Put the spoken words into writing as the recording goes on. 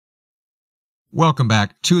Welcome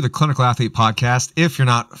back to the Clinical Athlete Podcast. If you're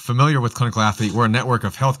not familiar with Clinical Athlete, we're a network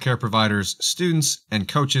of healthcare providers, students, and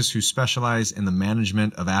coaches who specialize in the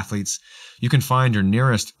management of athletes. You can find your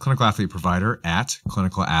nearest Clinical Athlete provider at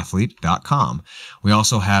clinicalathlete.com. We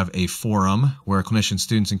also have a forum where clinicians,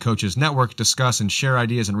 students, and coaches network, discuss, and share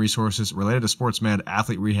ideas and resources related to sports med,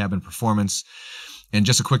 athlete rehab, and performance. And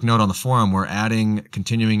just a quick note on the forum, we're adding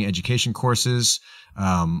continuing education courses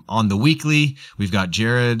on the weekly. We've got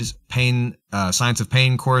Jared's Science of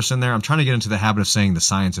Pain course in there. I'm trying to get into the habit of saying the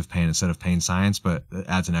science of pain instead of pain science, but it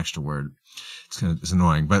adds an extra word. It's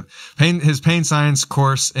annoying. But his pain science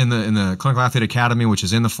course in the Clinical Athlete Academy, which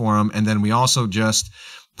is in the forum. And then we also just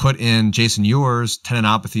put in Jason Ewer's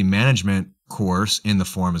tendinopathy management course in the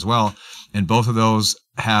forum as well. And both of those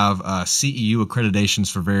have CEU accreditations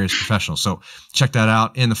for various professionals. So check that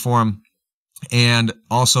out in the forum. And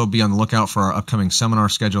also be on the lookout for our upcoming seminar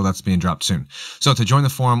schedule that's being dropped soon. So to join the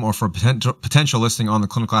forum or for potential listing on the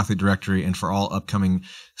Clinical Athlete Directory and for all upcoming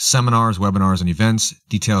seminars, webinars, and events,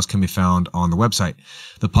 details can be found on the website.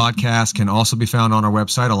 The podcast can also be found on our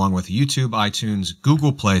website along with YouTube, iTunes,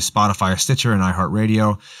 Google Play, Spotify, Stitcher, and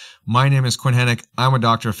iHeartRadio. My name is Quinn Hennick. I'm a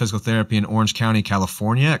doctor of physical therapy in Orange County,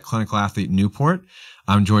 California at Clinical Athlete Newport.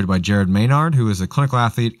 I'm joined by Jared Maynard, who is a clinical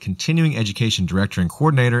athlete, continuing education director and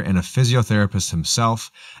coordinator, and a physiotherapist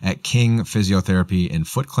himself at King Physiotherapy in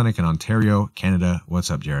Foot Clinic in Ontario, Canada. What's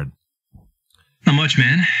up, Jared? Not much,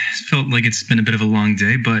 man. It felt like it's been a bit of a long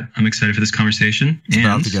day, but I'm excited for this conversid. It's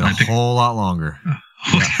about to get a whole lot longer. Yeah.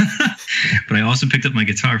 But I also picked up my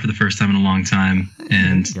guitar for the first time in a long time,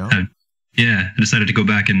 and I decided to go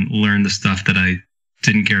back and learn the stuff that I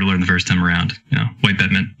didn't care to learn the first time around. You know,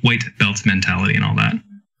 white belt mentality and all that.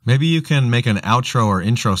 Maybe you can make an outro or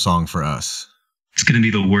intro song for us. It's going to be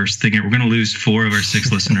the worst thing. We're going to lose 4 of our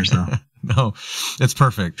 6 listeners, though. No, it's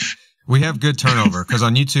perfect. We have good turnover because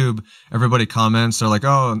on YouTube, everybody comments. They're like,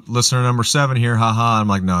 oh, listener number 7 here. Haha. I'm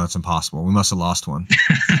like, no, that's impossible. We must have lost one.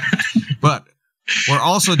 But we're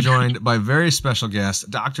also joined by very special guest,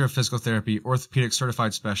 doctor of physical therapy, orthopedic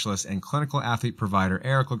certified specialist, and clinical athlete provider,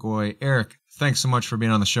 Eric Lagoy. Eric, thanks so much for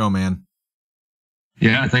being on the show, man.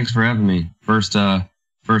 Yeah, thanks for having me. First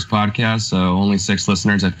podcast, so only 6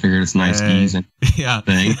 listeners. I figured it's nice, ease and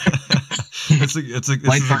thing. This is a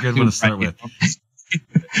good one to start with.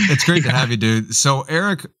 It's great to have you, dude. So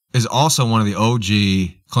Eric is also one of the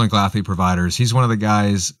OG clinical athlete providers. He's one of the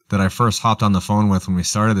guys that I first hopped on the phone with when we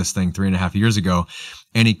started this thing 3.5 years ago.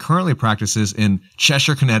 And he currently practices in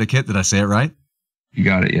Cheshire, Connecticut. Did I say it right? You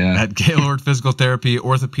got it, yeah. At Gaylord Physical Therapy,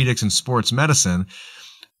 Orthopedics, and Sports Medicine.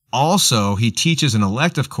 Also, he teaches an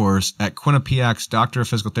elective course at Quinnipiac's Doctor of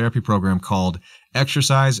Physical Therapy program called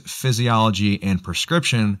Exercise, Physiology, and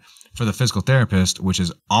Prescription for the Physical Therapist, which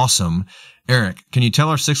is awesome. Eric, can you tell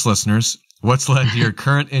our 6 listeners what's led to your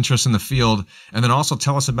current interest in the field, and then also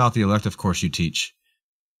tell us about the elective course you teach?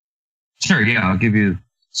 Sure, yeah. I'll give you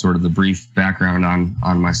sort of the brief background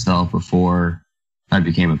on myself before I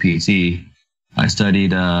became a PT. I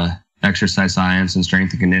studied exercise science and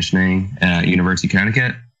strength and conditioning at University of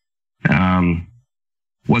Connecticut.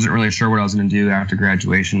 Wasn't really sure what I was going to do after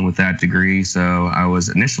graduation with that degree, so I was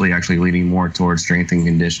initially actually leaning more towards strength and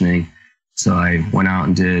conditioning. So I went out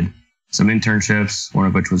and did some internships, one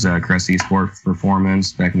of which was at Cressy Sport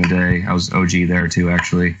Performance back in the day. I was OG there too,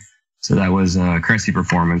 actually. So that was Cressy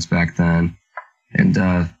Performance back then. And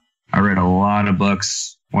I read a lot of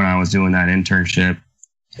books when I was doing that internship.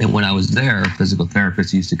 And when I was there, physical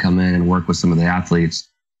therapists used to come in and work with some of the athletes.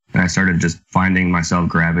 And I started just finding myself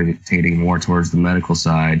gravitating more towards the medical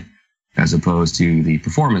side as opposed to the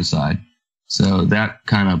performance side. So that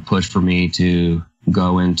kind of pushed for me to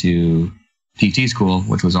go into PT school,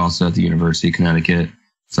 which was also at the University of Connecticut.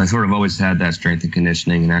 So I sort of always had that strength and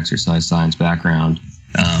conditioning and exercise science background,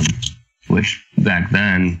 which back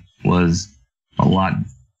then was a lot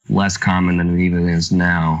less common than it even is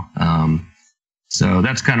now. So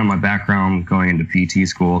that's kind of my background going into PT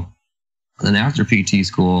school. Then after PT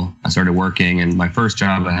school, I started working, and my first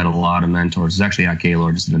job, I had a lot of mentors. It was actually at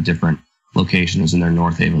Gaylord, just in a different location. It was in their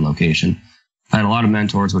North Haven location. I had a lot of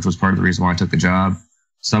mentors, which was part of the reason why I took the job.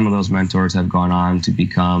 Some of those mentors have gone on to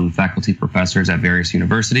become faculty professors at various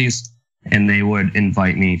universities, and they would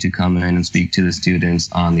invite me to come in and speak to the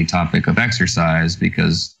students on the topic of exercise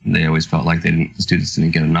because they always felt like the students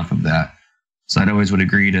didn't get enough of that. So I'd always would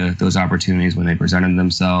agree to those opportunities when they presented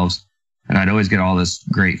themselves. And I'd always get all this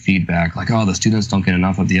great feedback, like, oh, the students don't get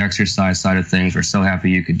enough of the exercise side of things. We're so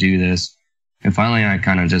happy you could do this. And finally, I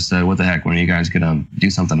kind of just said, what the heck, when are you guys going to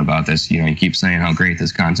do something about this? You know, you keep saying how great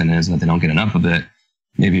this content is and that they don't get enough of it.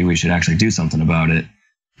 Maybe we should actually do something about it.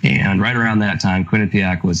 And right around that time,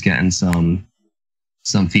 Quinnipiac was getting some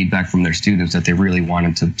some feedback from their students that they really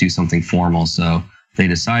wanted to do something formal. So they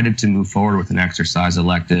decided to move forward with an exercise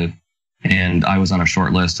elective. And I was on a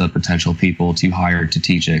short list of potential people to hire to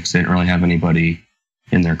teach it because they didn't really have anybody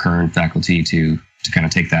in their current faculty to kind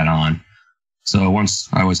of take that on. So once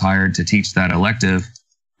I was hired to teach that elective,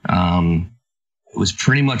 it was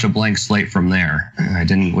pretty much a blank slate from there.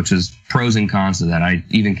 Which is pros and cons to that. I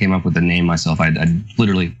even came up with the name myself. I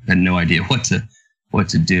literally had no idea what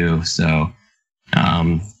to do. So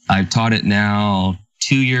I've taught it now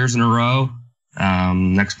 2 years in a row.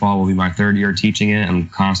 Next fall will be my 3rd year teaching it. I'm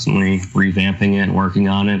constantly revamping it and working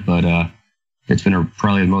on it, but it's been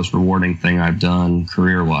probably the most rewarding thing I've done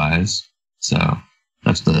career-wise. So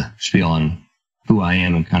that's the spiel on who I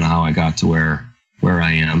am and kind of how I got to where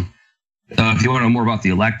I am. If you want to know more about the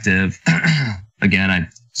elective, again, I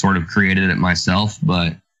sort of created it myself,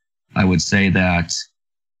 but I would say that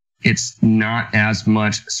it's not as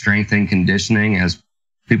much strength and conditioning as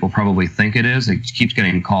people probably think it is. It keeps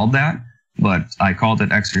getting called that, but I called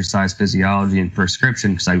it exercise physiology and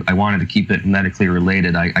prescription because I wanted to keep it medically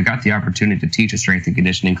related. I got the opportunity to teach a strength and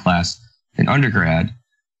conditioning class in undergrad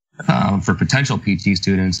for potential PT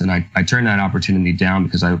students, and I turned that opportunity down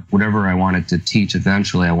because whatever I wanted to teach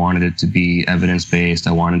eventually, I wanted it to be evidence-based.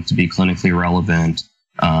 I wanted it to be clinically relevant.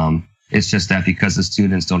 It's just that because the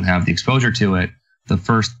students don't have the exposure to it, the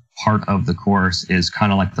first part of the course is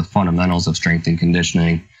kind of like the fundamentals of strength and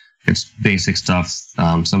conditioning. It's basic stuff,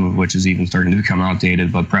 some of which is even starting to become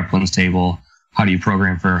outdated, but Preplin's table, how do you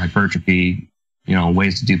program for hypertrophy,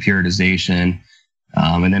 ways to do periodization.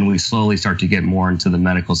 And then we slowly start to get more into the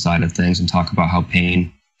medical side of things and talk about how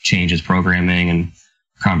pain changes programming and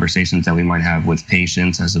conversations that we might have with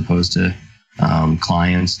patients as opposed to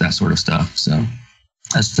clients, that sort of stuff. So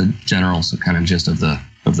that's the general kind of gist of the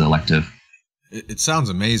elective. It sounds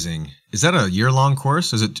amazing. Is that a year-long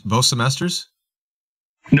course? Is it both semesters?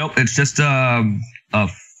 Nope, it's just a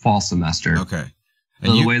fall semester. Okay.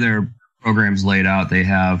 So the way their program's laid out, they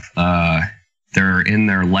have they're in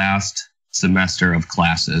their last semester of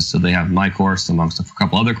classes. So they have my course amongst a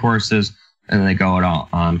couple other courses, and then they go out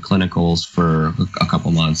on clinicals for a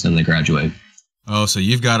couple months and they graduate. Oh, so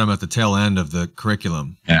you've got them at the tail end of the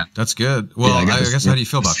curriculum. Yeah. That's good. Well, yeah, I guess how do you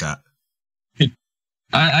feel about that?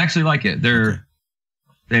 I actually like it.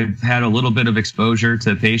 They've had a little bit of exposure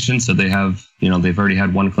to patients, so they have, they've already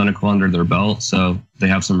had one clinical under their belt, so they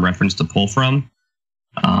have some reference to pull from.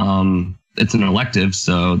 It's an elective,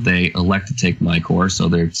 so they elect to take my course, so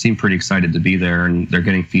they seem pretty excited to be there, and they're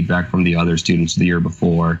getting feedback from the other students the year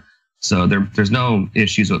before. So there's no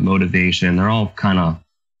issues with motivation. They're all kind of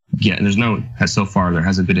so far there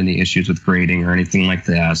hasn't been any issues with grading or anything like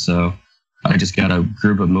that. So I just got a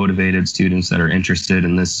group of motivated students that are interested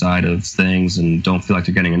in this side of things and don't feel like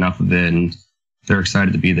they're getting enough of it, and they're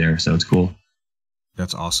excited to be there. So it's cool.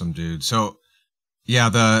 That's awesome, dude. So yeah,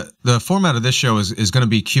 the format of this show is going to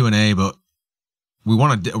be Q&A, but we're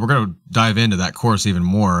going to dive into that course even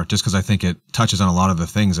more just because I think it touches on a lot of the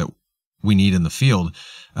things that we need in the field.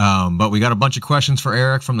 But we got a bunch of questions for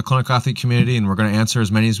Eric from the clinical athlete community, and we're going to answer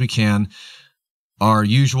as many as we can. Our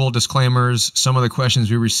usual disclaimers, some of the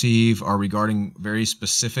questions we receive are regarding very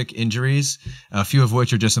specific injuries, a few of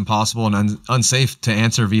which are just impossible and unsafe to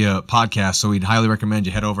answer via podcast. So we'd highly recommend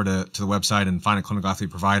you head over to the website and find a clinical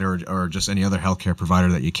athlete provider or just any other healthcare provider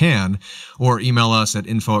that you can, or email us at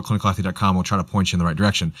info@clinicalathlete.com. We'll try to point you in the right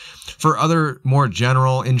direction. For other more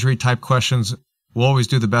general injury type questions, we'll always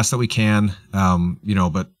do the best that we can,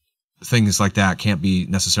 but things like that can't be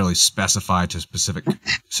necessarily specified to specific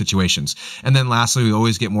situations. And then lastly, we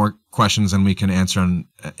always get more questions than we can answer on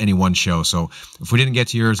any one show. So if we didn't get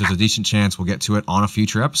to yours, there's a decent chance we'll get to it on a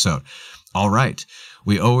future episode. All right.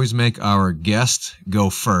 We always make our guest go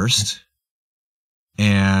first.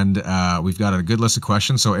 And we've got a good list of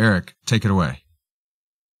questions. So Eric, take it away.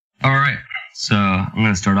 All right. So I'm going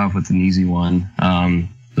to start off with an easy one.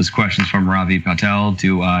 This question's from Ravi Patel.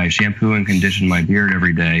 Do I shampoo and condition my beard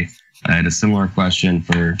every day? I had a similar question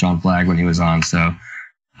for John Flagg when he was on, so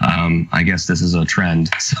I guess this is a trend.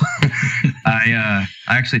 So I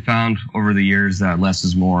actually found over the years that less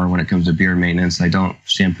is more when it comes to beard maintenance. I don't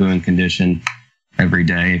shampoo and condition every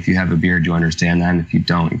day. If you have a beard, you understand that, and if you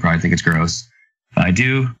don't, you probably think it's gross. I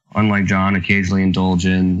do, unlike John, occasionally indulge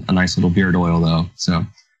in a nice little beard oil, though. So,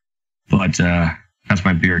 but that's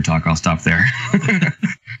my beard talk. I'll stop there.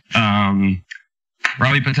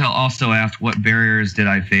 Ravi Patel also asked, what barriers did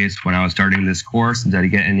I face when I was starting this course? And did I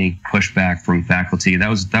get any pushback from faculty? That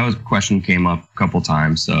was a question came up a couple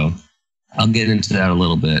times, so I'll get into that a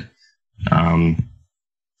little bit.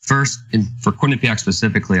 First, for Quinnipiac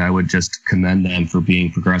specifically, I would just commend them for being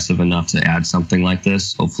progressive enough to add something like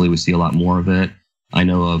this. Hopefully we see a lot more of it. I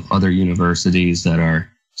know of other universities that are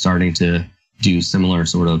starting to do similar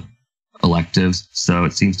sort of electives. So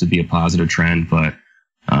it seems to be a positive trend, but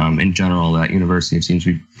in general, that university seems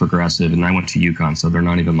to be progressive. And I went to UConn, so they're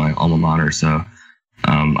not even my alma mater. So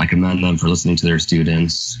I commend them for listening to their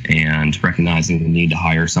students and recognizing the need to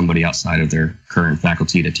hire somebody outside of their current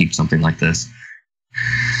faculty to teach something like this.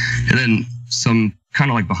 And then some kind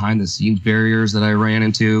of like behind the scenes barriers that I ran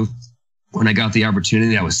into. When I got the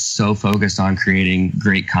opportunity, I was so focused on creating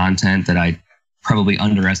great content that I probably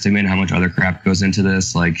underestimated how much other crap goes into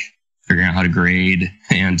this, like figuring out how to grade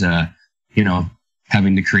and,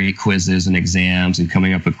 having to create quizzes and exams and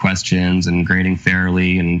coming up with questions and grading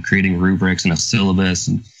fairly and creating rubrics and a syllabus.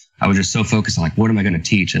 And I was just so focused on like, what am I going to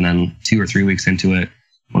teach? And then 2 or 3 weeks into it,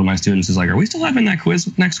 one of my students is like, are we still having that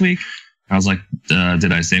quiz next week? I was like,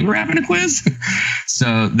 did I say we're having a quiz?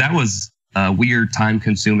 So that was a weird time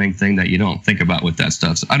consuming thing that you don't think about with that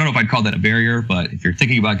stuff. So I don't know if I'd call that a barrier, but if you're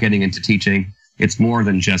thinking about getting into teaching, it's more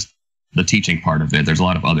than just the teaching part of it. There's a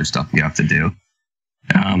lot of other stuff you have to do.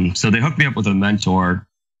 So they hooked me up with a mentor,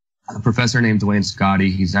 a professor named Dwayne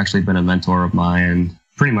Scotty. He's actually been a mentor of mine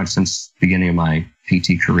pretty much since the beginning of my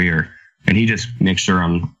PT career. And he just makes sure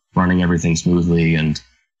I'm running everything smoothly and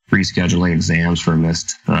rescheduling exams for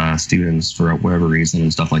missed students for whatever reason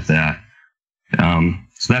and stuff like that.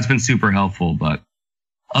 So that's been super helpful. But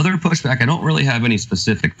other pushback, I don't really have any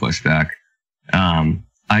specific pushback.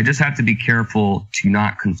 I just have to be careful to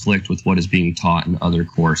not conflict with what is being taught in other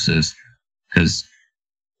courses, because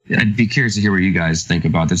I'd be curious to hear what you guys think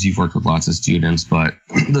about this. You've worked with lots of students, but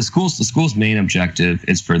the school's main objective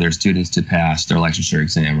is for their students to pass their licensure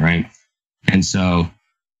exam, right? And so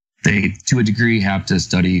they, to a degree, have to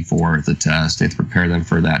study for the test. They have to prepare them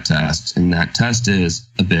for that test. And that test is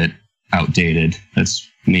a bit outdated. That's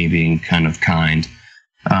me being kind of kind.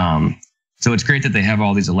 So it's great that they have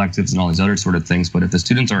all these electives and all these other sort of things, but if the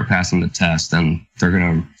students aren't passing the test, then they're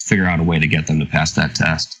going to figure out a way to get them to pass that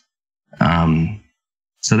test.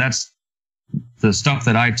 So that's the stuff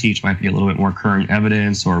that I teach might be a little bit more current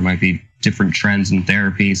evidence or might be different trends in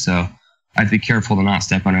therapy. So I'd be careful to not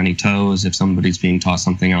step on any toes if somebody's being taught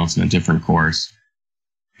something else in a different course.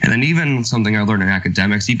 And then even something I learned in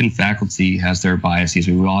academics, even faculty has their biases.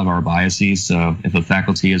 We all have our biases. So if a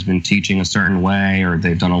faculty has been teaching a certain way or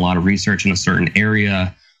they've done a lot of research in a certain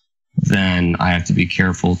area, then I have to be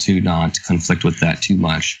careful to not conflict with that too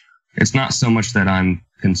much. It's not so much that I'm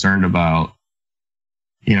concerned about,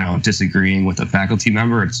 disagreeing with a faculty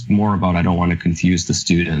member. It's more about I don't want to confuse the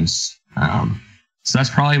students. So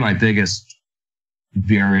that's probably my biggest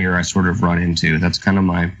barrier I sort of run into. That's kind of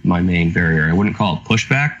my main barrier. I wouldn't call it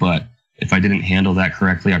pushback, but if I didn't handle that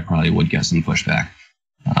correctly, I probably would get some pushback.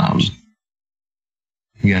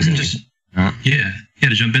 You guys to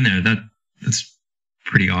jump in there. That's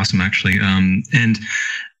pretty awesome, actually. And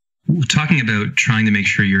talking about trying to make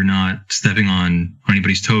sure you're not stepping on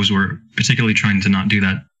anybody's toes, or particularly trying to not do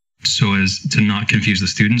that so as to not confuse the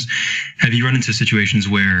students. Have you run into situations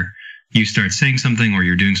where you start saying something or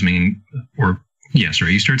you're doing something,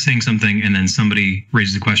 you start saying something and then somebody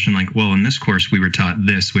raises a question like, well, in this course we were taught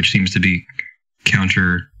this, which seems to be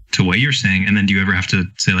counter to what you're saying. And then do you ever have to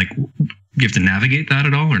say, like, you have to navigate that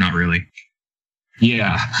at all or not really?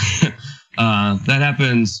 Yeah, that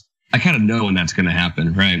happens. I kind of know when that's going to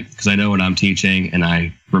happen, right? Because I know when I'm teaching and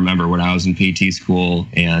I remember when I was in PT school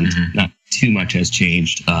and not too much has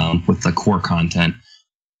changed with the core content.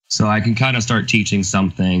 So I can kind of start teaching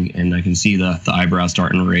something and I can see the eyebrows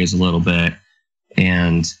starting to raise a little bit.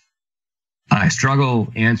 And I struggle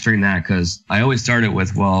answering that because I always start it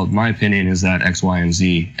with, well, my opinion is that X, Y, and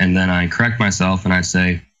Z. And then I correct myself and I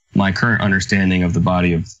say, my current understanding of the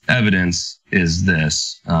body of evidence is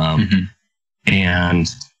this. And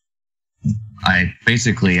I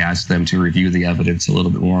basically ask them to review the evidence a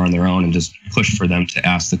little bit more on their own and just push for them to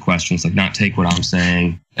ask the questions, like not take what I'm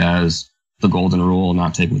saying as the golden rule,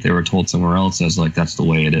 not take what they were told somewhere else as like, that's the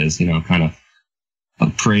way it is, kind of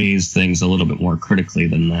appraise things a little bit more critically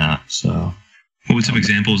than that. So what would some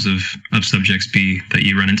examples of subjects be that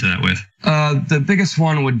you run into that with? The biggest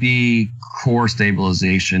one would be core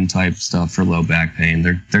stabilization type stuff for low back pain.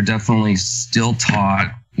 They're definitely still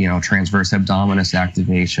taught, transverse abdominis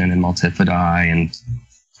activation and multifidi. And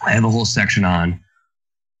I have a whole section on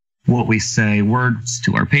what we say words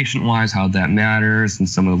to our patient wise, how that matters, and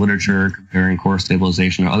some of the literature comparing core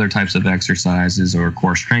stabilization to other types of exercises or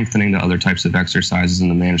core strengthening to other types of exercises in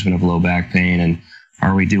the management of low back pain. And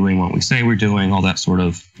are we doing what we say we're doing? All that sort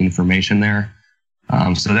of information there.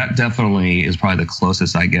 So that definitely is probably the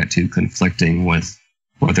closest I get to conflicting with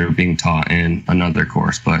what they're being taught in another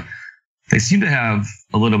course. But they seem to have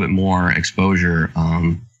a little bit more exposure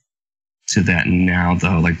to that now,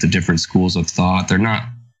 though. Like the different schools of thought, they're not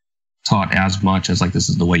taught as much as like, this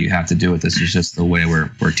is the way you have to do it. This is just the way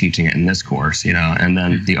we're teaching it in this course, you know. And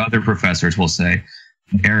then the other professors will say,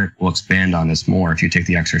 Eric will expand on this more if you take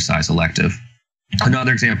the exercise elective.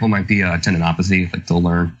 Another example might be tendinopathy. Like they'll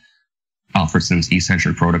learn Alfredson's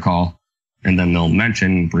eccentric protocol, and then they'll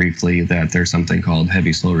mention briefly that there's something called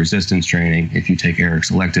heavy slow resistance training. If you take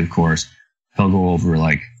Eric's elective course, he'll go over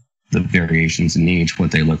like the variations in each,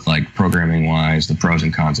 what they look like programming wise, the pros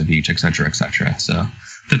and cons of each, et cetera, et cetera. So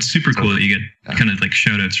that's super cool that you get kind of like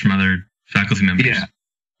shout outs from other faculty members.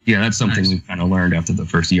 Yeah, that's something we've kind of learned after the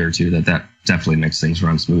first year or two, that definitely makes things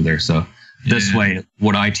run smoother. So this way,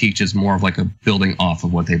 what I teach is more of like a building off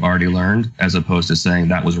of what they've already learned, as opposed to saying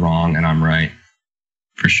that was wrong and I'm right.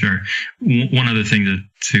 For sure. One other thing to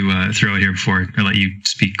throw out here before I let you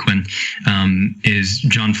speak, Quinn, is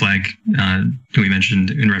John Flagg, who we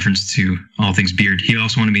mentioned in reference to all things beard. He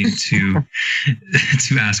also wanted me to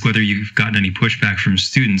ask whether you've gotten any pushback from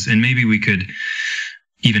students, and maybe we could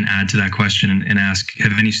even add to that question and ask,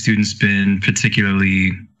 have any students been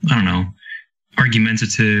particularly, I don't know,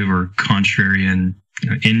 argumentative or contrarian, you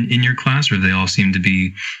know, in your class, or they all seem to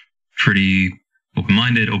be pretty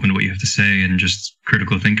open-minded, open to what you have to say, and just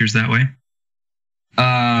critical thinkers that way?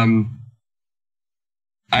 I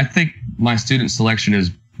think my student selection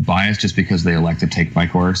is biased just because they elect to take my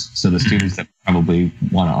course. So the students that probably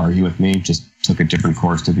want to argue with me just took a different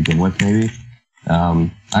course to begin with, maybe.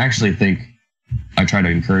 I actually think I try to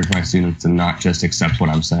encourage my students to not just accept what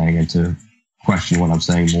I'm saying and to question what I'm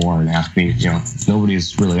saying more and ask me, you know,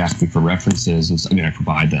 nobody's really asking for references. And I mean, I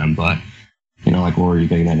provide them, but, you know, like, where are you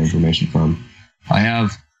getting that information from? I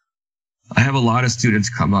have a lot of students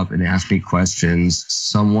come up and ask me questions,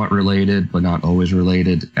 somewhat related, but not always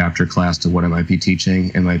related after class to what I might be teaching.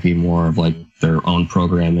 It might be more of like their own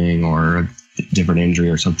programming or a different injury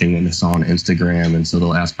or something that they saw on Instagram. And so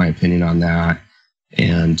they'll ask my opinion on that.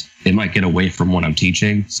 And it might get away from what I'm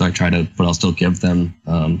teaching. So I try to, but I'll still give them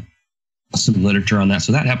some literature on that.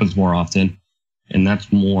 So that happens more often. And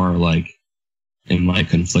that's more like, it might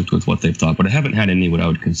conflict with what they've thought. But I haven't had any what I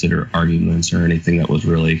would consider arguments or anything that was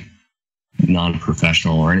really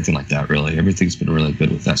non-professional or anything like that, really. Everything's been really good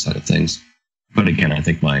with that side of things. But again, I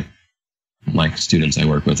think my students I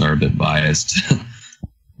work with are a bit biased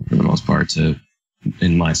for the most part,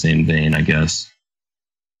 in my same vein, I guess.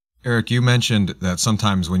 Eric, you mentioned that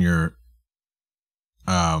sometimes when you're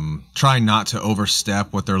trying not to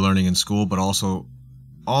overstep what they're learning in school, but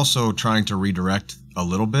also trying to redirect a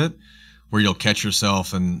little bit, where you'll catch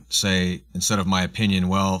yourself and say, instead of my opinion,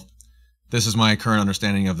 well, this is my current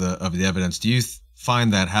understanding of the evidence. Do you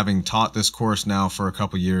find that, having taught this course now for a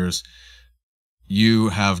couple years, you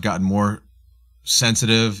have gotten more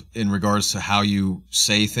sensitive in regards to how you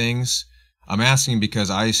say things? I'm asking because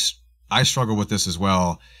I struggle with this as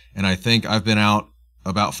well. And I think I've been out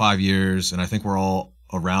about 5 years, and I think we're all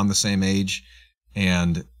around the same age,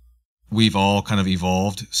 and we've all kind of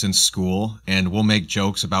evolved since school, and we'll make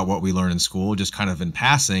jokes about what we learn in school, just kind of in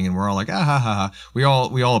passing. And we're all like, ah, ha, ha, ha. We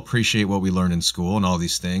all appreciate what we learn in school and all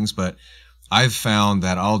these things. But I've found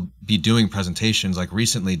that I'll be doing presentations, like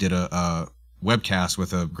recently did a webcast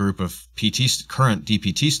with a group of current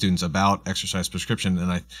DPT students about exercise prescription.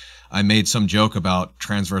 And I made some joke about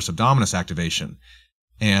transverse abdominis activation.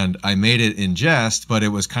 And I made it in jest, but it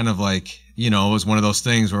was kind of like, you know, it was one of those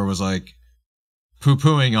things where it was like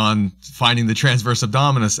poo-pooing on finding the transverse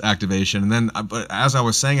abdominis activation. And then, but as I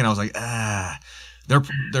was saying it, I was like,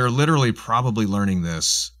 they're literally probably learning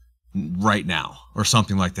this right now or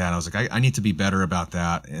something like that. I was like, I need to be better about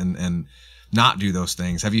that and not do those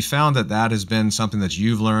things. Have you found that has been something that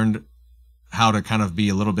you've learned, how to kind of be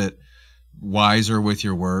a little bit wiser with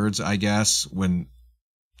your words, I guess, when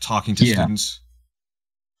talking to students?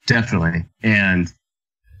 Definitely. And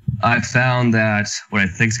I've found that what I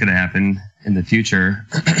think is going to happen in the future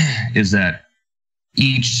is that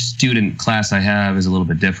each student class I have is a little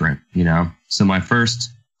bit different, you know? So my first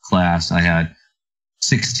class, I had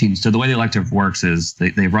 16. So the way the elective works is they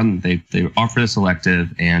offer this elective,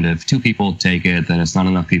 and if 2 people take it, then it's not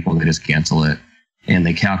enough people, they just cancel it. And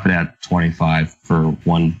they cap it at 25 for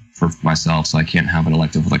myself. So I can't have an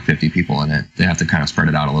elective with like 50 people in it. They have to kind of spread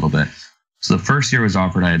it out a little bit. So the first year was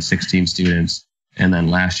offered, I had 16 students. And then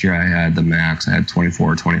last year I had the max, I had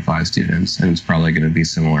 24 or 25 students, and it's probably going to be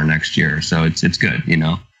similar next year. So it's good, you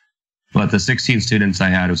know. But the 16 students I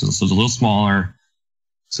had was a little smaller.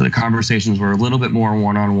 So the conversations were a little bit more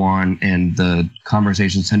one-on-one, and the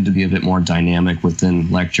conversations tend to be a bit more dynamic within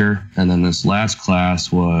lecture. And then this last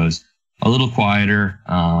class was a little quieter.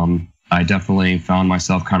 I definitely found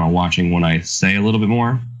myself kind of watching when I say a little bit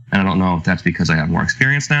more. And I don't know if that's because I have more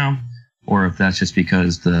experience now, or if that's just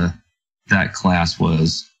because that class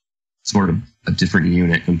was sort of a different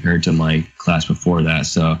unit compared to my class before that.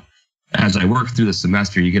 So as I work through the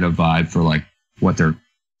semester, you get a vibe for like what they're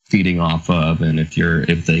feeding off of, and if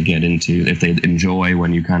they enjoy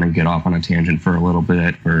when you kind of get off on a tangent for a little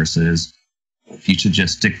bit, versus if you should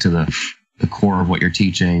just stick to the core of what you're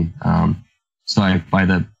teaching. So by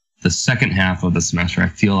the second half of the semester, I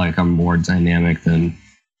feel like I'm more dynamic than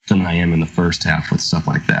I am in the first half with stuff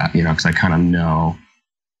like that, because I kind of know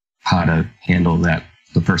how to handle the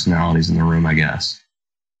personalities in the room, I guess.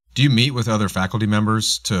 Do you meet with other faculty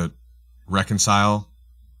members to reconcile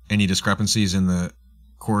any discrepancies in the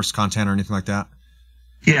course content or anything like that?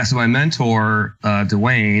 Yeah, so my mentor,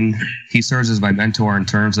 Dwayne, he serves as my mentor in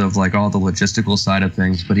terms of like all the logistical side of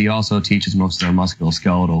things, but he also teaches most of our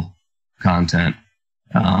musculoskeletal content.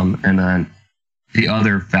 And then the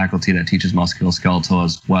other faculty that teaches musculoskeletal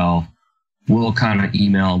as well will kind of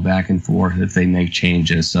email back and forth if they make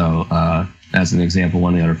changes. So as an example,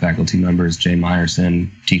 one of the other faculty members, Jay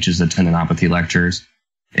Meyerson, teaches the tendinopathy lectures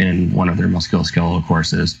in one of their musculoskeletal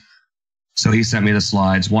courses. So he sent me the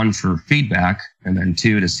slides, one for feedback, and then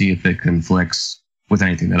two to see if it conflicts with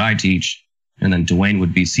anything that I teach. And then Dwayne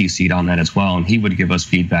would be CC'd on that as well. And he would give us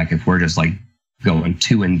feedback if we're just like going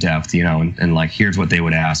too in depth, and like, here's what they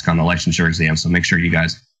would ask on the licensure exam. So make sure you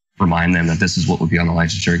guys remind them that this is what would be on the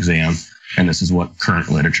licensure exam, and this is what current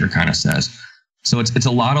literature kind of says. So it's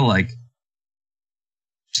a lot of like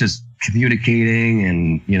just communicating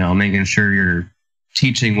and, making sure you're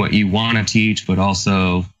teaching what you want to teach, but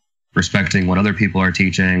also respecting what other people are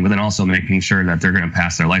teaching, but then also making sure that they're going to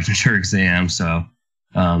pass their licensure exam. So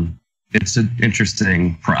it's an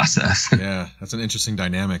interesting process. Yeah, that's an interesting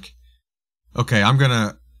dynamic. Okay, I'll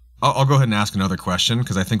go ahead and ask another question,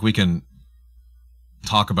 because I think we can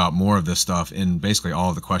talk about more of this stuff in basically all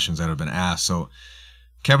of the questions that have been asked. So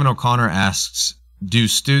Kevin O'Connor asks, do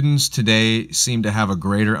students today seem to have a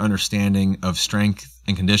greater understanding of strength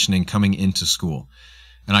and conditioning coming into school?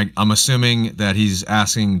 And I'm assuming that he's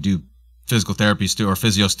asking, do physical therapy or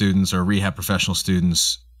physio students or rehab professional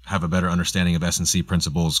students have a better understanding of S&C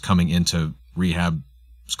principles coming into rehab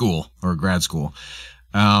school or grad school?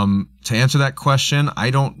 To answer that question,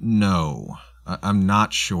 I don't know. I'm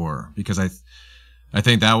not sure, because I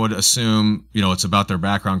think that would assume, it's about their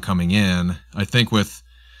background coming in. I think with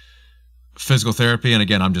physical therapy, and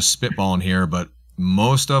again, I'm just spitballing here, but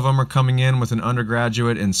most of them are coming in with an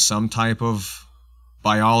undergraduate in some type of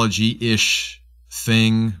biology-ish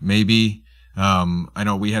thing, maybe. I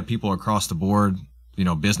know we had people across the board,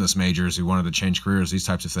 business majors who wanted to change careers, these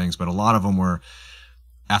types of things, but a lot of them were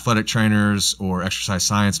athletic trainers or exercise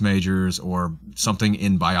science majors or something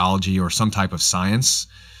in biology or some type of science.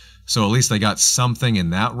 So at least they got something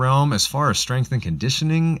in that realm. As far as strength and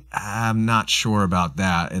conditioning, I'm not sure about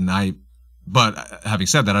that. But having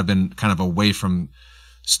said that, I've been kind of away from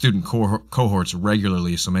student cohorts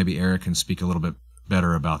regularly, so maybe Eric can speak a little bit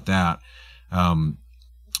better about that.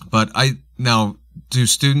 But now, do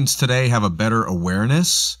students today have a better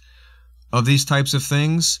awareness of these types of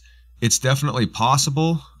things? It's definitely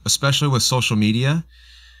possible, especially with social media,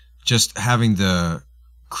 just having the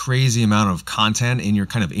crazy amount of content in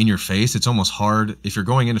your face. It's almost hard if you're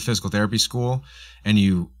going into physical therapy school and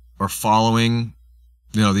you are following,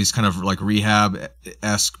 these kind of like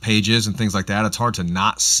rehab-esque pages and things like that. It's hard to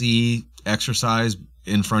not see exercise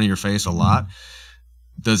in front of your face a lot.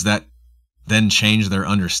 Does that then change their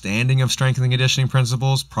understanding of strength and conditioning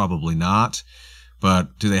principles? Probably not.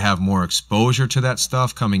 But do they have more exposure to that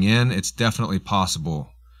stuff coming in? It's definitely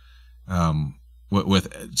possible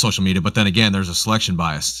with social media. But then again, there's a selection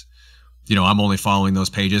bias. I'm only following those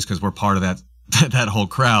pages because we're part of that whole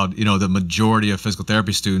crowd. The majority of physical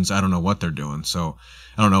therapy students, I don't know what they're doing. So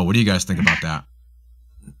I don't know. What do you guys think about that?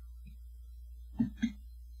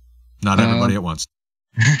 Not everybody at once.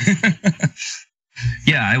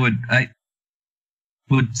 Yeah, I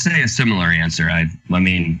would say a similar answer. I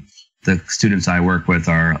mean, the students I work with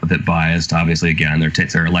are a bit biased. Obviously, again,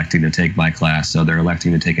 they're electing to take my class, so they're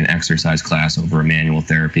electing to take an exercise class over a manual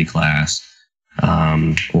therapy class,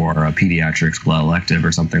 or a pediatrics elective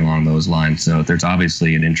or something along those lines. So there's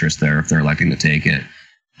obviously an interest there if they're electing to take it.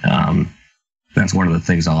 That's one of the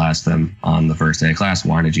things I'll ask them on the first day of class.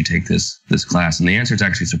 Why did you take this class? And the answers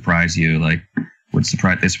actually surprise you. Like, it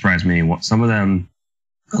surprised me. Some of them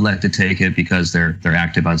elect to take it because they're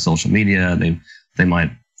active on social media. They might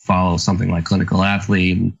follow something like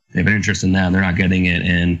ClinicalAthlete. They have an interest in that, and they're not getting it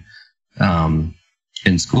in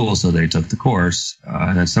school, so they took the course.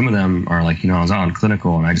 And then some of them are like, I was on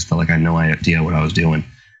clinical and I just felt like I had no idea what I was doing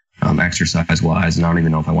exercise-wise, and I don't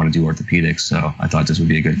even know if I want to do orthopedics. So I thought this would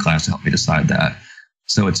be a good class to help me decide that.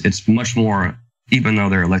 So it's much more, even though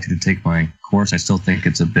they're elected to take my course, I still think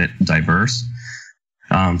it's a bit diverse.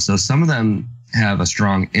 So some of them have a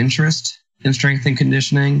strong interest in strength and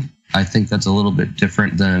conditioning. I think that's a little bit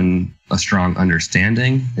different than a strong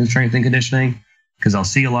understanding in strength and conditioning, because I'll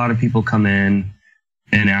see a lot of people come in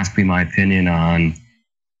and ask me my opinion on,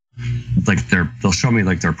 like, they'll show me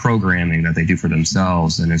like their programming that they do for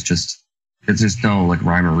themselves, and it's just no like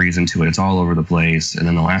rhyme or reason to it. It's all over the place. And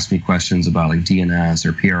then they'll ask me questions about like DNS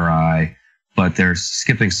or PRI, but they're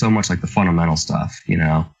skipping so much like the fundamental stuff, you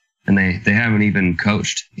know, and they haven't even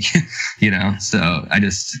coached, you know? So I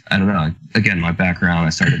don't know. Again, my background, I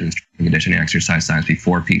started in strength and conditioning exercise science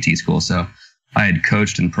before PT school. So I had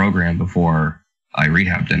coached and programmed before I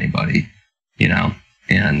rehabbed anybody, you know?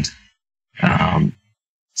 And,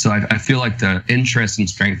 so I feel like the interest in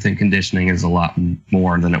strength and conditioning is a lot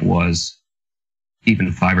more than it was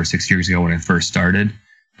even 5 or 6 years ago when I first started.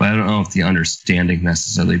 But I don't know if the understanding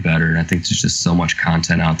necessarily better. And I think there's just so much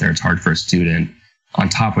content out there. It's hard for a student on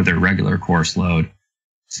top of their regular course load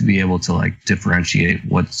to be able to like differentiate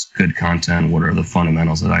what's good content, what are the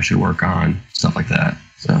fundamentals that I should work on, stuff like that.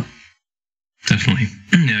 So definitely.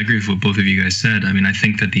 Yeah, I agree with what both of you guys said. I mean, I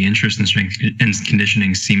think that the interest in strength and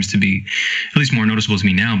conditioning seems to be at least more noticeable to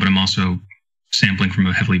me now, but I'm also sampling from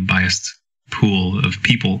a heavily biased pool of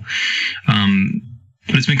people.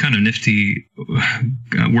 But it's been kind of nifty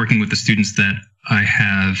working with the students that I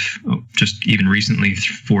have just even recently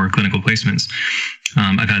for clinical placements.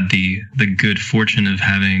 I've had the good fortune of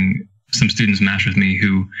having some students match with me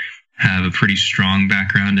who have a pretty strong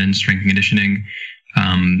background in strength and conditioning,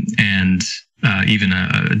 and even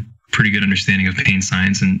a pretty good understanding of pain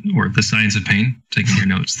science or the science of pain. Taking your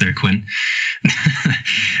notes there, Quinn,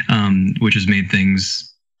 which has made things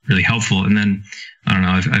really helpful. And then I don't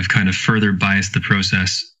know, I've kind of further biased the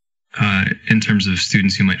process in terms of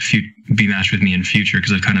students who might be matched with me in future,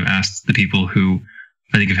 because I've kind of asked the people who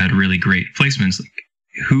I think have had really great placements, like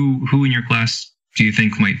who in your class do you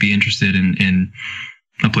think might be interested in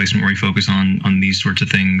a placement where we focus on these sorts of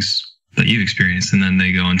things that you've experienced, and then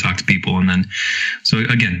they go and talk to people. And then, so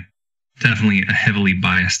again, definitely a heavily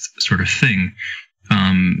biased sort of thing.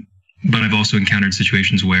 But I've also encountered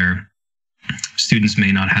situations where students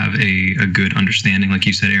may not have a good understanding. Like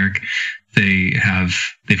you said, Eric,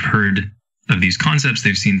 they've heard of these concepts.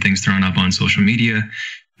 They've seen things thrown up on social media.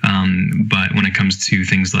 But when it comes to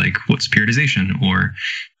things like what's periodization, or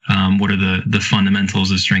what are the fundamentals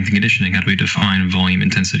of strength and conditioning? How do we define volume,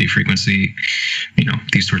 intensity, frequency? You know,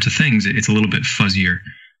 these sorts of things. It's a little bit fuzzier.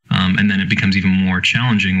 And then it becomes even more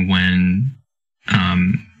challenging when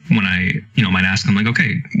I, might ask them like,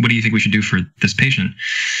 okay, what do you think we should do for this patient?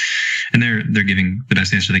 And they're giving the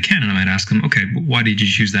best answer they can. And I might ask them, okay, why did you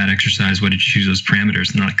choose that exercise? Why did you choose those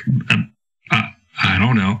parameters? And they're like, I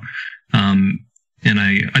don't know. And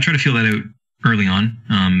I try to feel that out early on.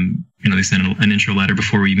 They send an intro letter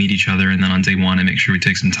before we meet each other. And then on day one, I make sure we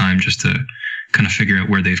take some time just to kind of figure out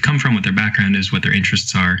where they've come from, what their background is, what their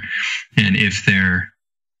interests are. And if they're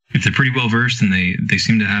pretty well versed and they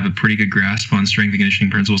seem to have a pretty good grasp on strength and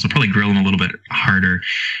conditioning principles, I'll probably grill them a little bit harder,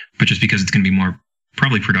 but just because it's going to be more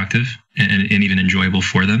probably productive and even enjoyable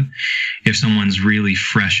for them. If someone's really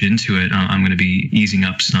fresh into it, I'm going to be easing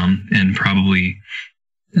up some and probably,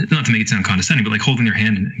 not to make it sound condescending, but like holding their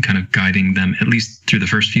hand and kind of guiding them at least through the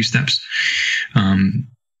first few steps.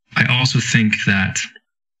 I also think that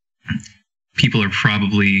people are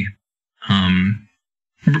probably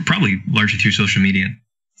largely through social media,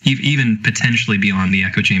 even potentially beyond the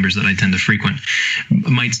echo chambers that I tend to frequent,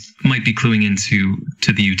 might be cluing into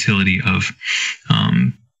the utility of,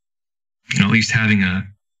 at least having a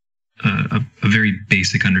very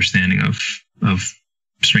basic understanding of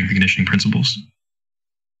strength and conditioning principles.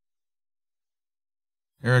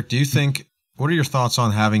 Eric, what are your thoughts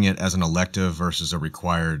on having it as an elective versus a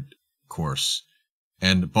required course?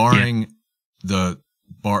 And barring the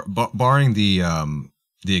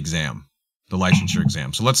exam, the licensure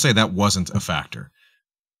exam. So let's say that wasn't a factor,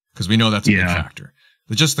 because we know that's a big factor.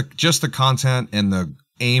 But just the content and the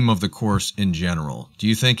aim of the course in general. Do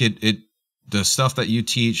you think the stuff that you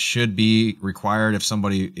teach should be required if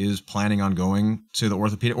somebody is planning on going to the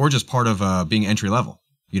orthopedic, or just part of being entry level?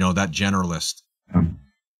 That generalist.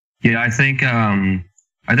 I think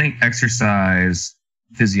exercise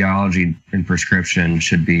physiology and prescription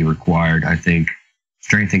should be required. I think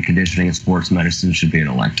strength and conditioning and sports medicine should be an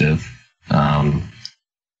elective.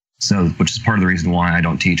 Which is part of the reason why I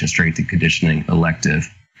don't teach a strength and conditioning elective,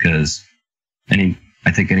 because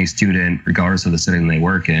I think any student, regardless of the setting they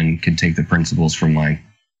work in, can take the principles from my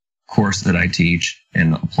course that I teach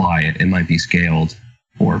and apply it. It might be scaled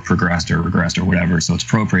or progressed or regressed or whatever, so it's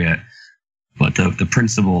appropriate. but the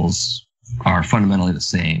principles are fundamentally the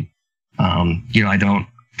same.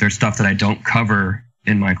 There's stuff that I don't cover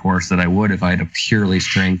in my course that I would if I had a purely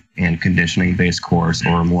strength and conditioning based course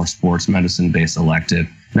or a more sports medicine based elective.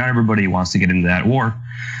 Not everybody wants to get into that, or,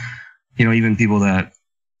 even people that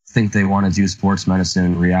think they want to do sports medicine,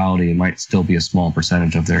 in reality, it might still be a small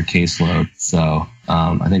percentage of their caseload. So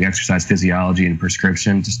I think exercise physiology and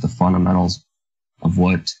prescription, just the fundamentals of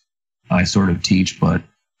what I sort of teach, but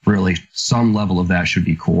really some level of that should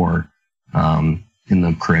be core in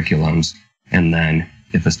the curriculums. And then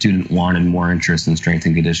if a student wanted more interest in strength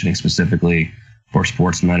and conditioning specifically, or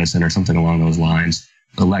sports medicine or something along those lines,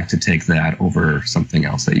 elect to take that over something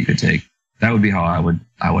else that you could take. That would be how I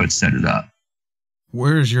would set it up.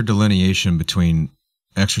 Where is your delineation between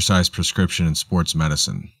exercise prescription and sports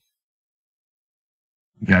medicine?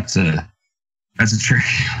 That's a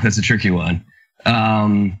tricky one.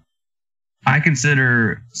 I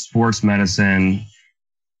consider sports medicine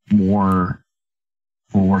more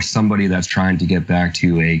for somebody that's trying to get back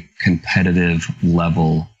to a competitive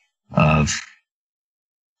level of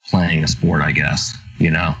playing a sport, I guess,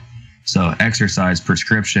 So exercise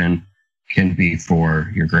prescription can be for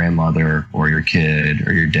your grandmother or your kid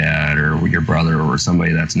or your dad or your brother or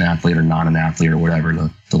somebody that's an athlete or not an athlete or whatever.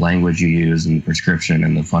 The language you use and the prescription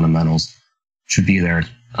and the fundamentals should be there.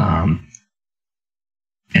 And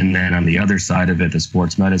then on the other side of it, the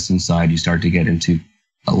sports medicine side, you start to get into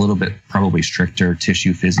a little bit probably stricter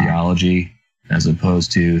tissue physiology as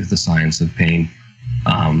opposed to the science of pain.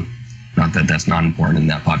 Not that that's not important in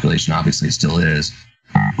that population, obviously it still is,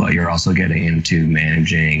 but you're also getting into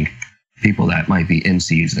managing people that might be in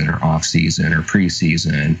season or off season or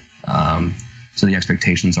preseason. So the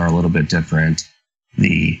expectations are a little bit different.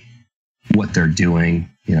 What they're doing,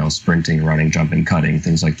 sprinting, running, jumping, cutting,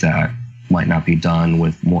 things like that might not be done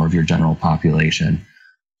with more of your general population.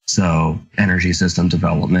 So energy system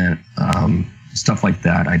development, stuff like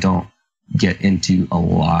that. I don't get into a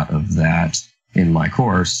lot of that in my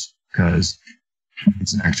course because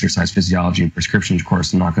it's an exercise physiology and prescription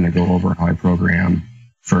course. I'm not going to go over how I program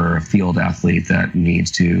for a field athlete that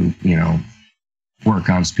needs to, work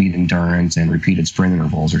on speed endurance and repeated sprint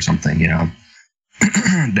intervals or something,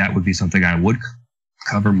 That would be something I would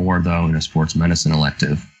cover more, though, in a sports medicine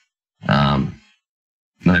elective.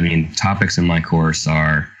 Topics in my course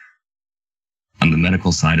are, on the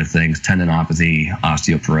medical side of things, tendinopathy,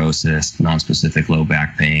 osteoporosis, nonspecific low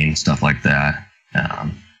back pain, stuff like that.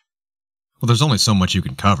 Well, there's only so much you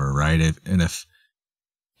can cover, right? If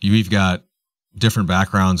you've got different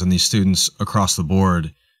backgrounds and these students across the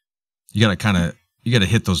board, you got to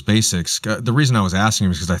hit those basics. The reason I was asking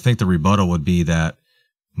is because I think the rebuttal would be that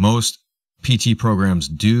most PT programs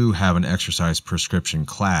do have an exercise prescription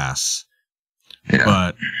class,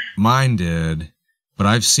 but mine did. But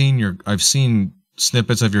I've seen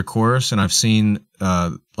snippets of your course, and I've seen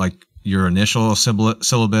your initial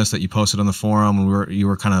syllabus that you posted on the forum when you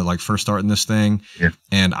were kind of like first starting this thing. Yeah.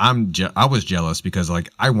 And I was jealous because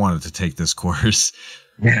I wanted to take this course.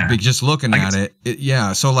 Yeah. But just looking at it.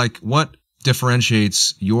 Yeah. So what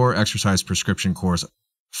differentiates your exercise prescription course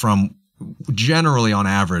from generally on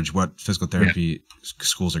average what physical therapy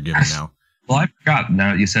schools are giving now? Well, I forgot.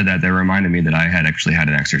 Now that you said that, reminded me that I had actually had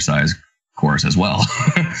an exercise course as well.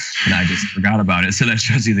 And I just forgot about it. So that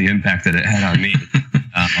shows you the impact that it had on me.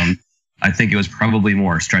 I think it was probably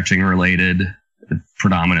more stretching related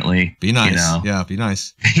predominantly. Be nice. Yeah, be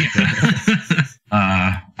nice.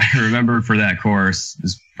 I remember for that course,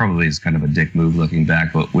 this probably is kind of a dick move looking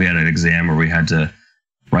back, but we had an exam where we had to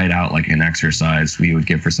write out an exercise we would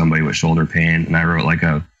give for somebody with shoulder pain. And I wrote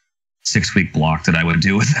a 6-week block that I would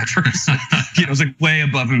do with that person. It was way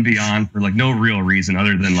above and beyond for no real reason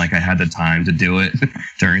other than I had the time to do it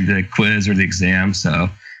during the quiz or the exam. So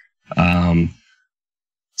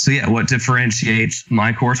what differentiates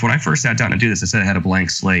my course? When I first sat down to do this, I said I had a blank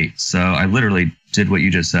slate. So I literally did what you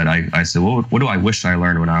just said. I said, well, what do I wish I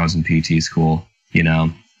learned when I was in PT school?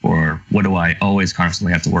 Or what do I always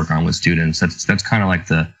constantly have to work on with students? That's kind of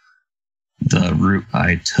the route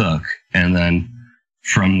I took. And then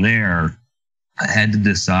from there, I had to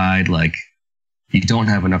decide you don't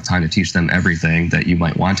have enough time to teach them everything that you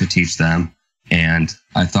might want to teach them. And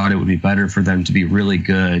I thought it would be better for them to be really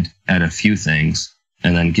good at a few things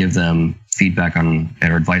and then give them feedback on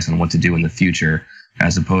or advice on what to do in the future,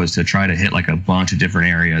 as opposed to try to hit a bunch of different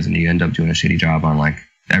areas and you end up doing a shitty job on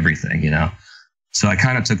everything, So I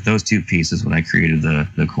kind of took those two pieces when I created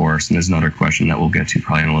the course. And there's another question that we'll get to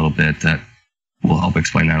probably in a little bit that will help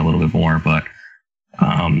explain that a little bit more. But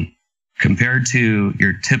compared to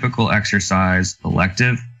your typical exercise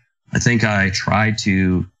elective, I think I tried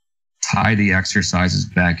to tie the exercises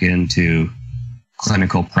back into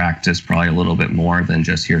clinical practice probably a little bit more than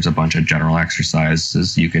just here's a bunch of general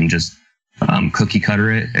exercises. You can just cookie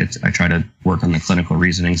cutter it. I try to work on the clinical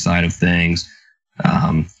reasoning side of things.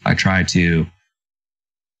 I try to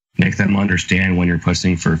make them understand when you're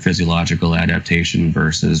pushing for physiological adaptation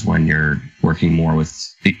versus when you're working more with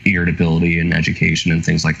irritability and education and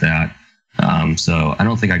things like that. So I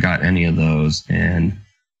don't think I got any of those in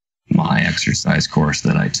my exercise course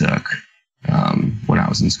that I took when I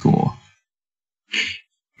was in school.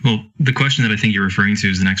 Well, the question that I think you're referring to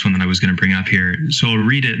is the next one that I was going to bring up here. So I'll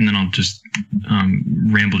read it and then I'll just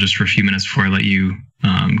ramble just for a few minutes before I let you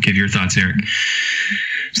give your thoughts, Eric.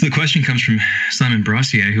 So the question comes from Simon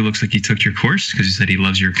Brossier, who looks like he took your course because he said he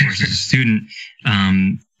loves your course as a student.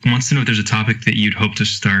 Wants to know if there's a topic that you'd hope to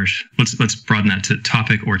start. Let's broaden that to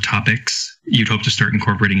topic or topics you'd hope to start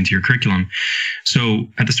incorporating into your curriculum. So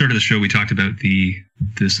at the start of the show, we talked about the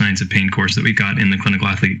Science of Pain course that we got in the Clinical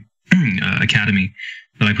Athlete Academy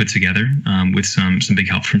that I put together with some big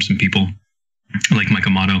help from some people like Mike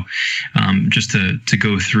Amato, just to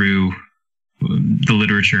go through the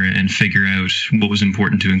literature and figure out what was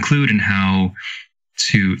important to include and how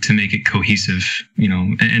to make it cohesive,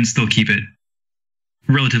 and still keep it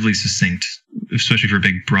relatively succinct, especially for a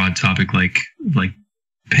big broad topic like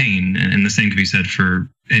pain. And the same can be said for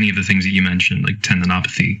any of the things that you mentioned, like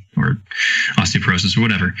tendinopathy or osteoporosis or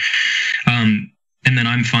whatever. And then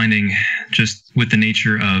I'm finding, just with the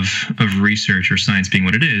nature of research or science being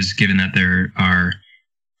what it is, given that there are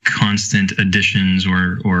constant additions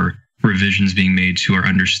or revisions being made to our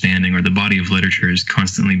understanding, or the body of literature is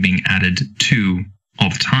constantly being added to all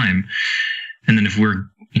the time. And then if we're,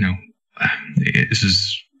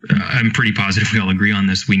 I'm pretty positive we all agree on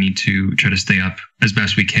this. We need to try to stay up as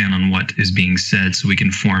best we can on what is being said so we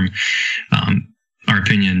can form our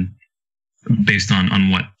opinion based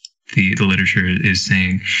on what the literature is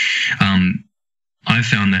saying. I've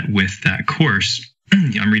found that with that course,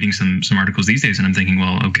 I'm reading some articles these days and I'm thinking,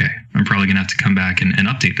 well, okay, I'm probably going to have to come back and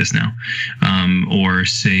update this now, or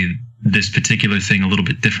say this particular thing a little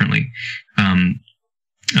bit differently.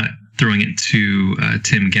 Throwing it to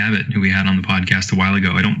Tim Gabbett, who we had on the podcast a while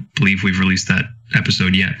ago. I don't believe we've released that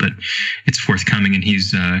episode yet, but it's forthcoming, and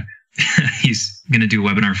he's going to do a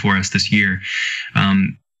webinar for us this year.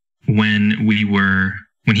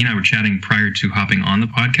 When he and I were chatting prior to hopping on the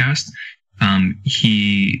podcast,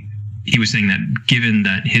 he was saying that given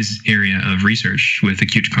that his area of research with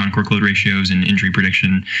acute to chronic workload ratios and injury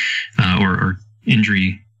prediction, or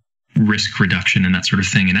injury risk reduction and that sort of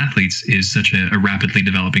thing in athletes is such a rapidly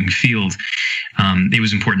developing field, it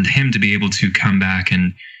was important to him to be able to come back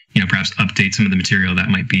and, perhaps update some of the material that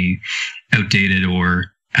might be outdated or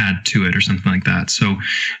add to it or something like that. So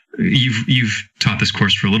you've taught this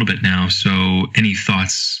course for a little bit now. So any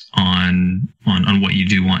thoughts on what you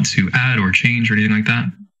do want to add or change or anything like that?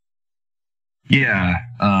 Yeah.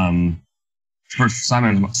 First,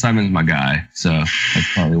 Simon's my guy, so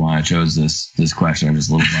that's probably why I chose this question. I'm just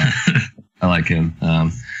a little bit. I like him.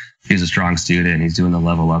 He's a strong student. He's doing the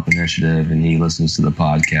Level Up initiative, and he listens to the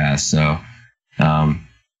podcast. So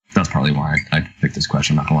that's probably why I picked this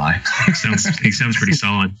question. I'm not gonna lie. He sounds pretty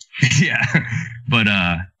solid. Yeah, but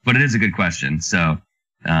it is a good question. So,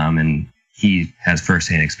 and he has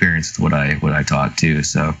firsthand experience with what I taught too.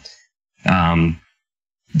 So,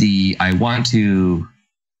 I want to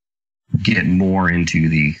get more into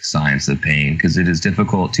the science of pain, because it is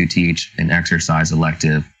difficult to teach an exercise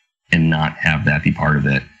elective and not have that be part of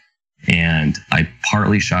it. And I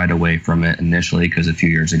partly shied away from it initially because a few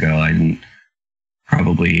years ago I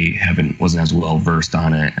wasn't as well versed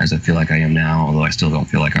on it as I feel like I am now, although I still don't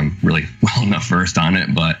feel like I'm really well enough versed on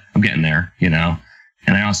it, but I'm getting there,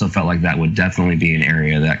 And I also felt like that would definitely be an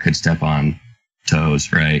area that could step on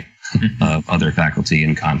toes, right, of other faculty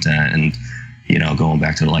and content, and going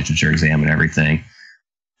back to the licensure exam and everything.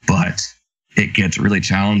 But it gets really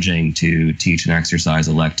challenging to teach an exercise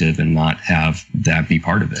elective and not have that be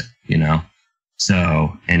part of it,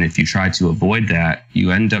 So, and if you try to avoid that,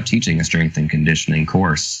 you end up teaching a strength and conditioning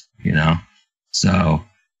course, So,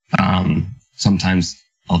 sometimes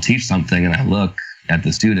I'll teach something and I look at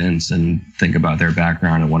the students and think about their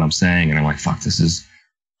background and what I'm saying, and I'm like, fuck,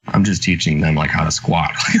 I'm just teaching them like how to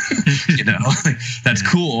squat, that's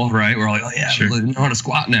cool, right? We're like, oh yeah, sure, we know how to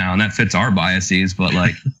squat now, and that fits our biases. But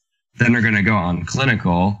like, then they're going to go on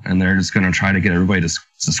clinical and they're just going to try to get everybody to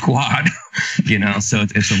squat, So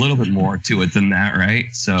it's a little bit more to it than that,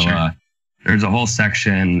 right? So sure. There's a whole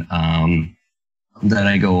section that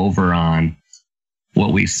I go over on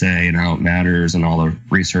what we say and how it matters and all the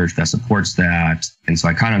research that supports that. And so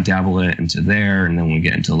I kind of dabble it into there, and then we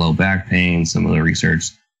get into low back pain, some of the research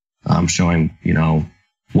showing,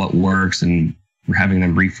 what works and having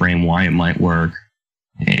them reframe why it might work,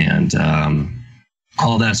 and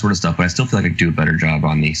all that sort of stuff. But I still feel like I do a better job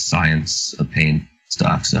on the science of pain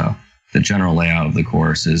stuff. So the general layout of the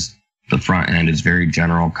course is the front end is very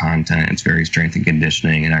general content. It's very strength and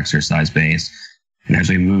conditioning and exercise based. And as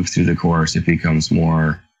we move through the course, it becomes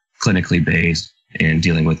more clinically based and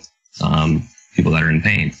dealing with people that are in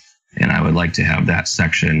pain. And I would like to have that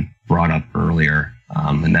section brought up earlier.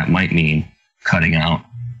 And that might mean cutting out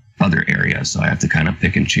other areas. So I have to kind of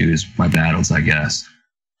pick and choose my battles, I guess.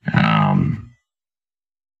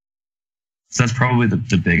 So that's probably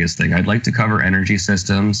the biggest thing. I'd like to cover energy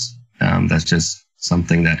systems. That's just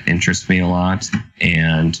something that interests me a lot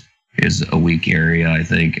and is a weak area, I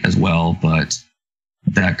think, as well. But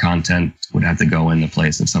that content would have to go in the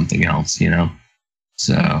place of something else, you know?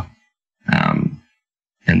 So,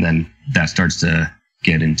 and then that starts to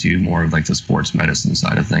get into more of like the sports medicine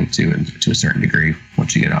side of things too, and to a certain degree,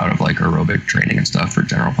 once you get out of like aerobic training and stuff for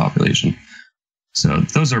general population. So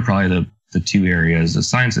those are probably the two areas. The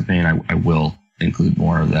science of pain, I will include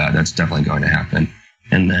more of that. That's definitely going to happen.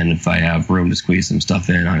 And then if I have room to squeeze some stuff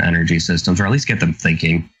in on energy systems, or at least get them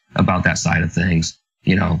thinking about that side of things,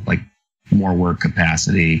 you know, like more work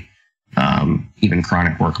capacity, even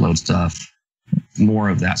chronic workload stuff, more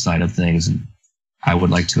of that side of things, I would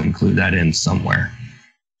like to include that in somewhere.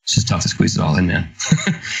 It's just tough to squeeze it all in, man.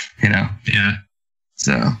 You know? Yeah.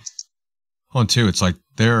 So. Well, and two, it's like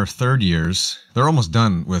their third years, they're almost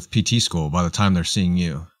done with PT school by the time they're seeing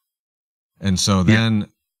you. And so then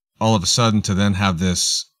all of a sudden to then have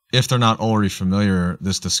this, if they're not already familiar,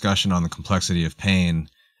 this discussion on the complexity of pain,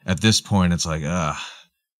 at this point, it's like,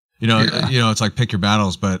 you know, it's like pick your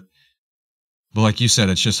battles, but like you said,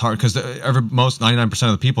 it's just hard because most 99%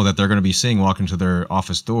 of the people that they're going to be seeing walk into their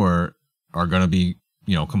office door are going to be,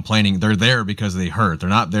 you know, complaining. They're there because they hurt. They're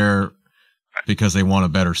not there because they want a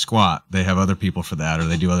better squat. They have other people for that, or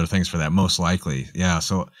they do other things for that, most likely. Yeah.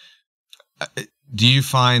 So do you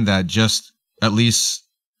find that just at least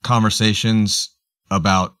conversations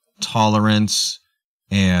about tolerance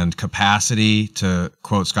and capacity, to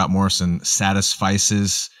quote Scott Morrison,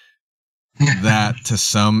 satisfices that to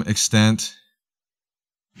some extent?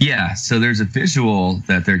 Yeah, so there's a visual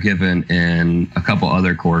that they're given in a couple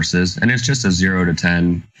other courses, and it's just a 0 to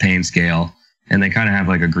 10 pain scale. And they kind of have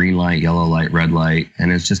like a green light, yellow light, red light,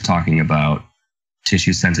 and it's just talking about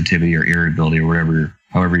tissue sensitivity or irritability or whatever,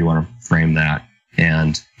 however you want to frame that.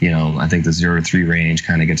 And, you know, I think the 0 to 3 range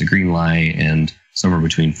kind of gets a green light, and somewhere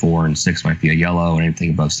between 4 and 6 might be a yellow, and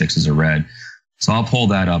anything above 6 is a red. So I'll pull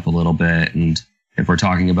that up a little bit. And if we're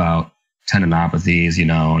talking about tendinopathies, you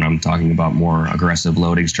know, and I'm talking about more aggressive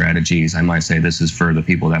loading strategies, I might say this is for the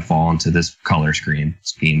people that fall into this color scheme,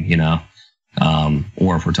 you know.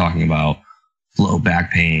 Or if we're talking about low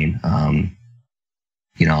back pain,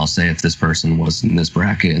 you know, I'll say if this person was in this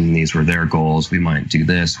bracket and these were their goals, we might do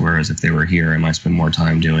this. Whereas if they were here, I might spend more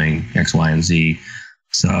time doing X, Y, and Z.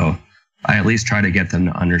 So I at least try to get them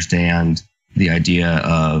to understand the idea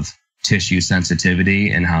of tissue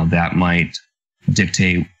sensitivity and how that might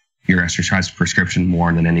dictate your exercise prescription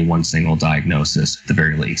more than any one single diagnosis, at the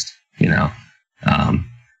very least, you know.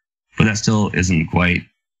 But that still isn't quite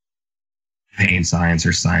pain science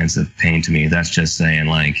or science of pain to me. That's just saying,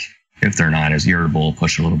 like, if they're not as irritable,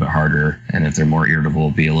 push a little bit harder. And if they're more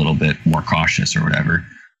irritable, be a little bit more cautious or whatever.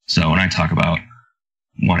 So when I talk about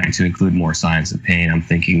wanting to include more science of pain, I'm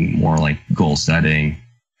thinking more like goal setting,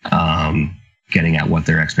 getting at what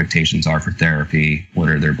their expectations are for therapy, what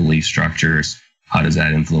are their belief structures, how does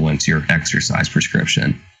that influence your exercise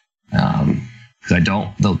prescription?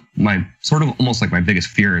 Because my sort of almost like my biggest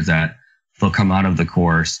fear is that they'll come out of the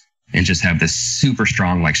course and just have this super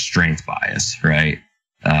strong like strength bias, right?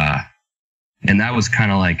 And that was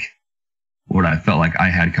kind of like what I felt like I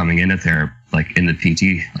had coming into therapy, like in the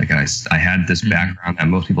PT. Like I had this background that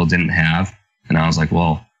most people didn't have. And I was like,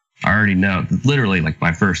 well, I already know, literally like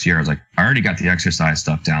my first year, I was like, I already got the exercise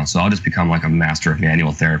stuff down. So I'll just become like a master of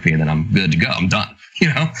manual therapy and then I'm good to go. I'm done,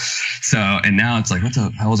 you know? So, and now it's like, what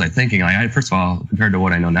the hell was I thinking? Like, first of all, compared to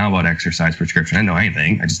what I know now about exercise prescription, I didn't know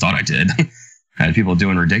anything. I just thought I did. I had people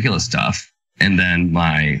doing ridiculous stuff. And then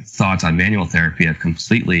my thoughts on manual therapy have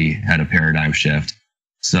completely had a paradigm shift.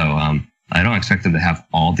 So I don't expect them to have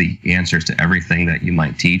all the answers to everything that you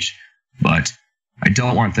might teach, but I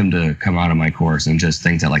don't want them to come out of my course and just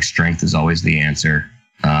think that like strength is always the answer.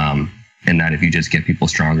 And that if you just get people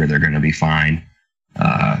stronger, they're going to be fine.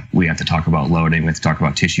 We have to talk about loading. We have to talk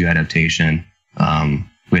about tissue adaptation.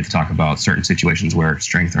 We have to talk about certain situations where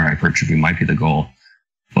strength or hypertrophy might be the goal.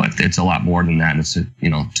 But it's a lot more than that. And it's, you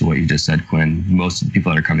know, to what you just said, Quinn, most of the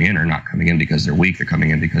people that are coming in are not coming in because they're weak. They're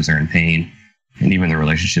coming in because they're in pain. And even the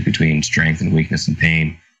relationship between strength and weakness and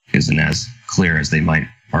pain isn't as clear as they might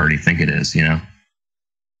already think it is, you know?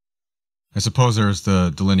 I suppose there's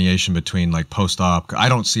the delineation between like post-op. I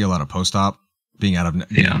don't see a lot of post-op being out of,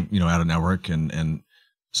 out of network. And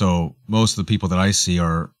so most of the people that I see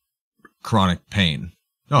are chronic pain.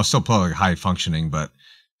 No, still probably high functioning, but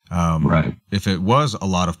right. If it was a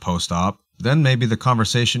lot of post-op, then maybe the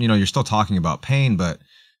conversation, you're still talking about pain, but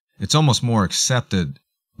it's almost more accepted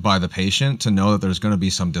by the patient to know that there's going to be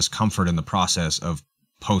some discomfort in the process of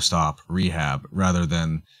post-op rehab rather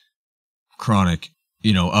than chronic,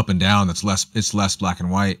 up and down. It's less black and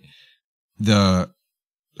white.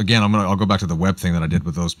 Again, I'll go back to the web thing that I did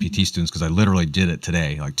with those PT students, because I literally did it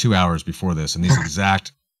today, like 2 hours before this, and these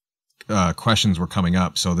exact questions were coming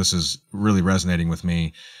up. So this is really resonating with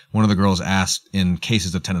me. One of the girls asked, in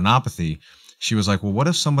cases of tendinopathy, she was like, well, what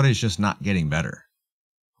if somebody's just not getting better?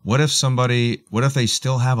 What if they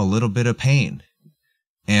still have a little bit of pain?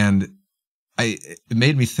 And it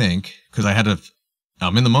made me think, because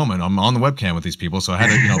I'm in the moment, I'm on the webcam with these people, so I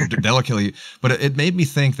had to, delicately, but it made me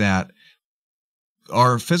think that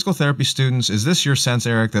our physical therapy students, is this your sense,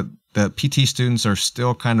 Eric, that PT students are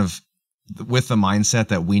still kind of with the mindset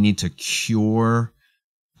that we need to cure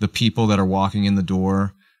the people that are walking in the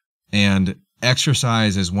door, and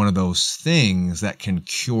exercise is one of those things that can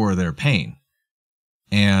cure their pain?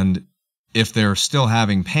 And if they're still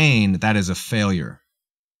having pain, that is a failure.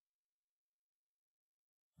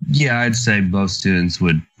 Yeah, I'd say most students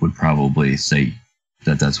would probably say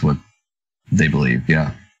that that's what they believe.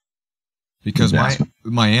 Yeah. Because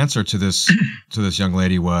my answer to this young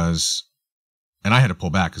lady was, and I had to pull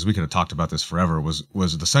back because we could have talked about this forever, was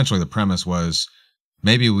essentially the premise was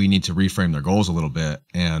maybe we need to reframe their goals a little bit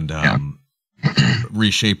and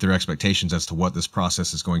reshape their expectations as to what this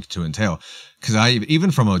process is going to entail. Because even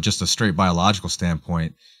from just a straight biological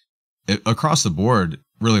standpoint, across the board,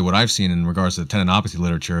 really what I've seen in regards to the tendinopathy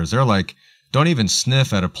literature is they're like, don't even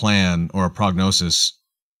sniff at a plan or a prognosis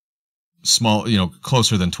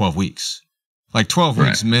closer than 12 weeks. Like 12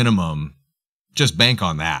 weeks minimum, just bank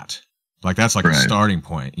on that. Like that's like a starting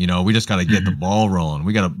point. We just got to get the ball rolling.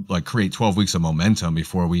 We got to like create 12 weeks of momentum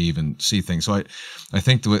before we even see things. So I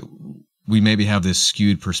think that we maybe have this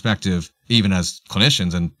skewed perspective, even as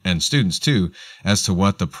clinicians and students too, as to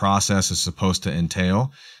what the process is supposed to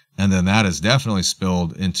entail. And then that is definitely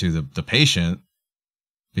spilled into the patient,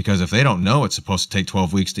 because if they don't know it's supposed to take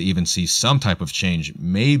 12 weeks to even see some type of change,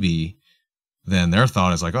 maybe then their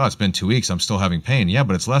thought is like, oh, it's been 2 weeks. I'm still having pain. Yeah,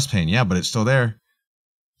 but it's less pain. Yeah, but it's still there.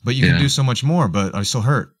 But you can do so much more, but I still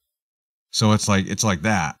hurt. So it's like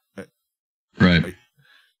that. Right.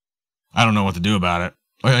 I don't know what to do about it.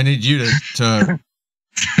 I need you to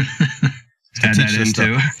add that in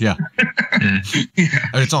too. Yeah.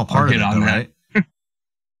 It's all part of it, though, right?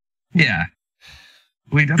 Yeah.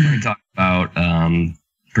 We definitely talk about,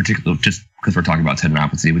 particularly just because we're talking about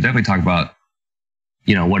tendinopathy, we definitely talk about,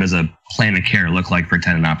 what does a plan of care look like for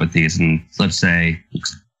tendinopathies? And let's say,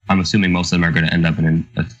 I'm assuming most of them are going to end up in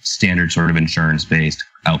a standard sort of insurance-based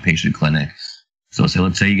outpatient clinic. So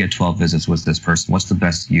let's say you get 12 visits with this person. What's the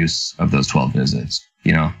best use of those 12 visits?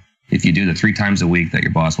 If you do the 3 times a week that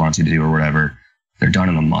your boss wants you to do or whatever, they're done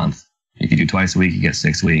in a month. If you do twice a week, you get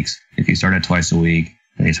 6 weeks. If you start at twice a week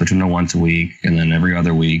and you switch them to once a week and then every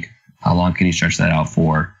other week, how long can you stretch that out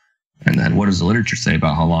for? And then what does the literature say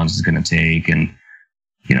about how long this is going to take? And,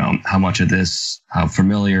 how much of this, how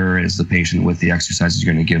familiar is the patient with the exercises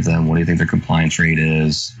you're going to give them? What do you think their compliance rate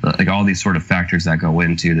is? Like all these sort of factors that go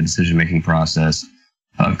into the decision-making process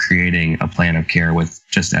of creating a plan of care with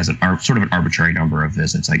just as sort of an arbitrary number of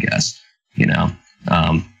visits, I guess,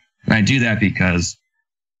 And I do that because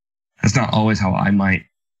that's not always how I might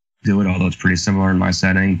do it, although it's pretty similar in my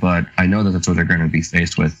setting, but I know that that's what they're going to be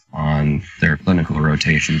faced with on their clinical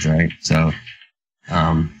rotations, right? So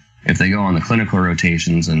if they go on the clinical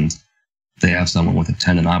rotations and they have someone with a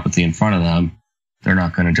tendinopathy in front of them, they're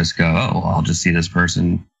not going to just go, oh, well, I'll just see this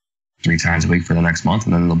person 3 times a week for the next month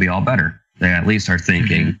and then they'll be all better. They at least are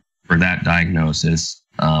thinking for that diagnosis,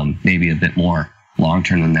 maybe a bit more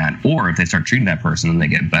long-term than that. Or if they start treating that person and they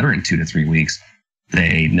get better in 2 to 3 weeks,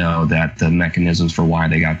 they know that the mechanisms for why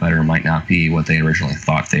they got better might not be what they originally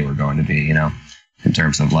thought they were going to be, in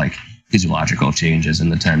terms of like physiological changes in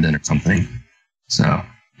the tendon or something. So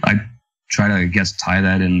I try to, I guess, tie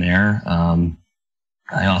that in there.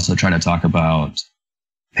 I also try to talk about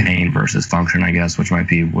pain versus function, I guess, which might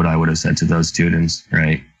be what I would have said to those students,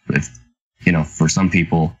 right? If, for some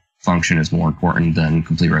people, function is more important than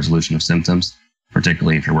complete resolution of symptoms,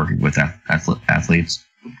 particularly if you're working with athletes.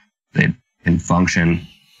 They can function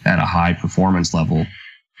at a high performance level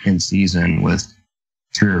in season with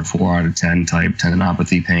 3 or 4 out of 10 type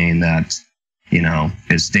tendinopathy pain that,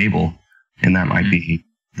 is stable. And that might be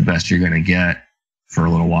the best you're going to get for a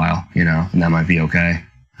little while, and that might be okay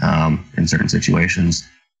in certain situations.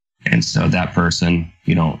 And so that person,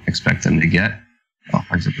 you don't expect them to get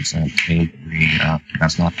 100% pain free.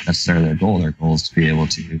 That's not necessarily their goal. Their goal is to be able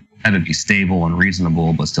to have it be stable and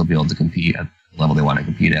reasonable, but still be able to compete at the level they want to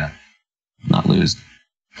compete at, not lose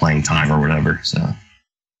playing time or whatever. So,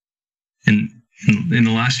 and in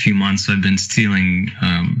the last few months, I've been stealing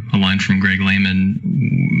a line from Greg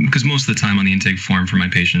Lehman, because most of the time on the intake form for my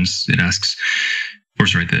patients, it asks,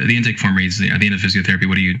 the intake form reads, at the end of physiotherapy,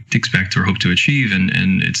 what do you expect or hope to achieve? And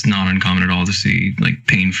it's not uncommon at all to see like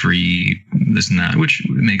pain-free, this and that, which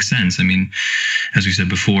makes sense. I mean, as we said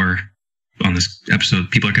before on this episode,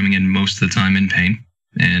 people are coming in most of the time in pain,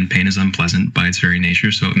 and pain is unpleasant by its very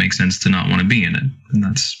nature. So it makes sense to not want to be in it. And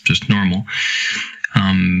that's just normal.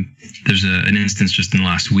 There's an instance just in the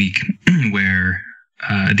last week where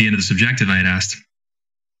at the end of the subjective, I had asked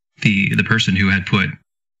the person who had put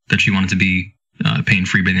that she wanted to be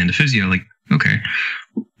pain-free by the end of physio, like, okay,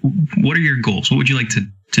 what are your goals? What would you like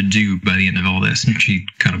to do by the end of all this? And she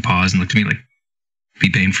kind of paused and looked at me like, be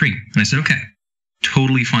pain-free. And I said, okay,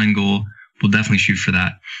 totally fine goal. We'll definitely shoot for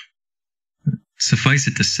that. Suffice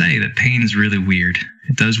it to say that pain is really weird.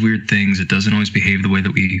 It does weird things. It doesn't always behave the way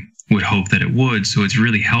that we would hope that it would. So it's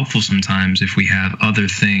really helpful sometimes if we have other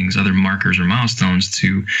things, other markers or milestones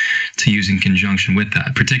to use in conjunction with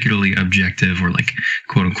that, particularly objective or like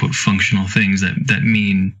quote unquote functional things that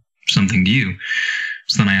mean something to you.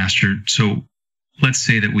 So then I asked her, so let's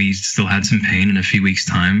say that we still had some pain in a few weeks'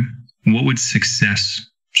 time. What would success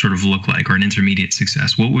sort of look like, or an intermediate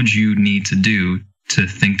success? What would you need to do to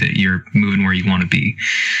think that you're moving where you want to be?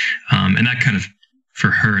 And that kind of, for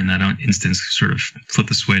her in that instance, sort of flipped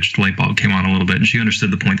the switch, the light bulb came on a little bit, and she understood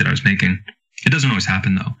the point that I was making. It doesn't always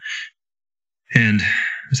happen though. And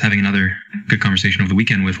I was having another good conversation over the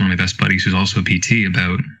weekend with one of my best buddies who's also a PT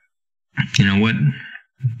about, what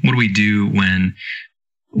do we do when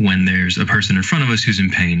there's a person in front of us who's in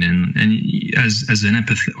pain, and as an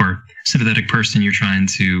empath or sympathetic person, you're trying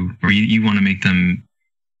to, or you want to make them,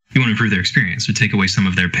 you want to improve their experience or take away some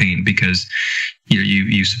of their pain because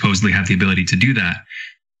you supposedly have the ability to do that.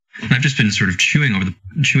 And I've just been sort of chewing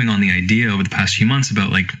on the idea over the past few months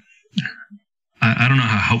about like, I don't know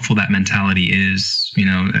how helpful that mentality is,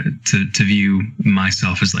 to view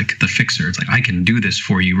myself as like the fixer. It's like, I can do this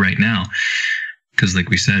for you right now. Because like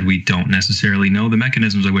we said, we don't necessarily know the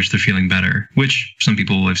mechanisms by which they're feeling better, which some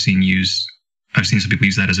people I've seen some people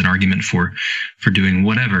use that as an argument for doing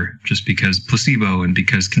whatever, just because placebo and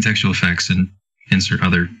because contextual effects and insert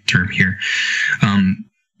other term here.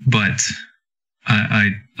 But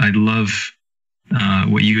I love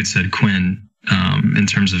what you had said, Quinn, in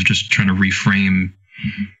terms of just trying to reframe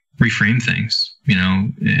things,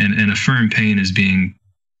 and affirm pain as being,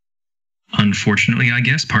 unfortunately, I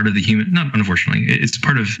guess, part of the human, not unfortunately, it's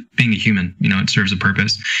part of being a human. It serves a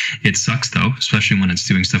purpose. It sucks though, especially when it's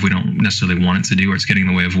doing stuff we don't necessarily want it to do, or it's getting in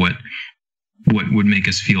the way of what would make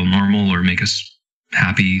us feel normal or make us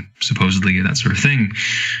happy, supposedly, that sort of thing.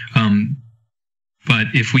 But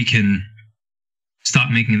if we can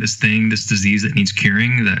stop making this disease that needs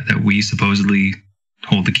curing, that we supposedly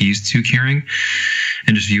hold the keys to curing,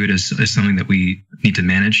 and just view it as something that we need to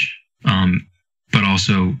manage, but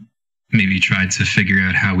also maybe try to figure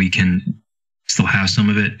out how we can still have some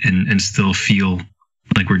of it and still feel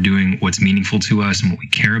like we're doing what's meaningful to us and what we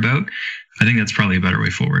care about. I think that's probably a better way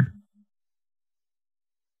forward.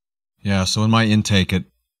 Yeah. So in my intake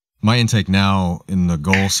now in the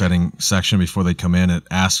goal setting section before they come in, it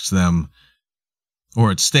asks them,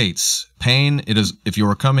 or it states, pain, it is, if you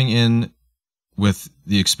are coming in with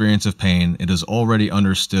the experience of pain, it is already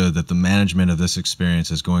understood that the management of this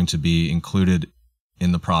experience is going to be included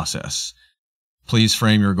in the process. Please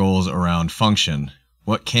frame your goals around function.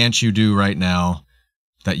 What can't you do right now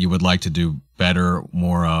that you would like to do better,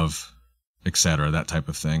 more of, etc., that type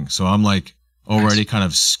of thing. So I'm like already kind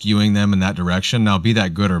of skewing them in that direction. Now, be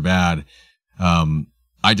that good or bad,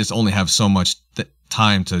 I just only have so much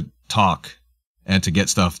time to talk and to get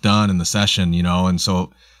stuff done in the session, and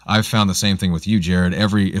so I've found the same thing with you, Jared.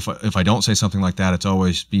 If I don't say something like that, it's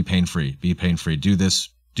always be pain-free, do this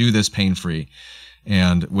pain-free.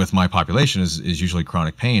 And with my population is usually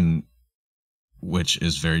chronic pain, which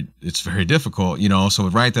is very difficult, so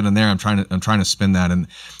right then and there, I'm trying to spin that. And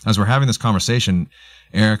as we're having this conversation,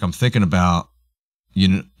 Eric, I'm thinking about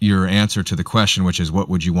your answer to the question, which is what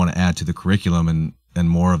would you want to add to the curriculum and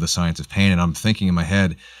more of the science of pain. And I'm thinking in my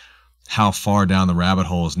head, how far down the rabbit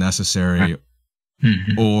hole is necessary,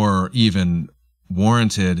 or even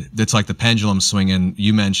warranted. It's like the pendulum swinging.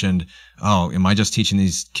 You mentioned, oh, am I just teaching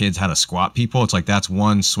these kids how to squat people? It's like, that's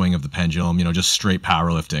one swing of the pendulum, just straight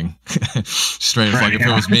powerlifting. Straight. Right, like, if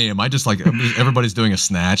it was me, am I just like, everybody's doing a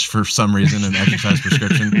snatch for some reason, an exercise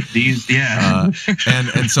prescription.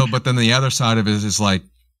 And so, but then the other side of it is like,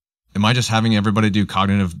 am I just having everybody do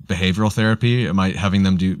cognitive behavioral therapy? Am I having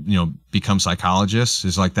them do, become psychologists?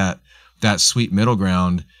 Is like that sweet middle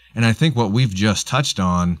ground. And I think what we've just touched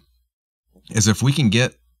on is if we can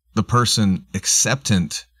get the person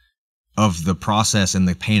acceptant of the process and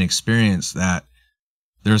the pain experience, that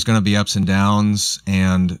there's going to be ups and downs,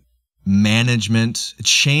 and management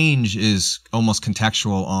change is almost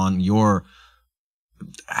contextual on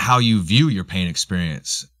how you view your pain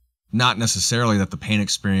experience. Not necessarily that the pain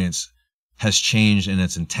experience has changed in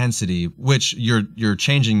its intensity, which you're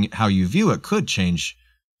changing how you view it could change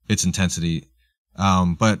its intensity.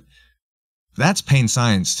 But that's pain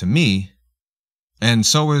science to me. And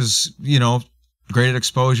so is, graded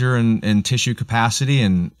exposure and tissue capacity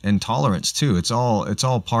and tolerance too. It's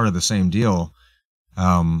all part of the same deal.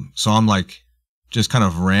 So I'm like just kind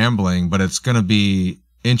of rambling, but it's going to be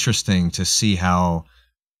interesting to see how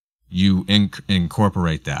you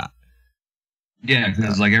incorporate that. Yeah,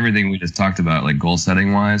 because like everything we just talked about, like goal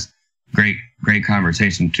setting wise, great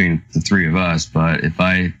conversation between the three of us. But if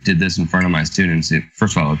I did this in front of my students,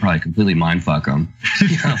 first of all, it would probably completely mind fuck them.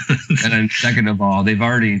 And then second of all, they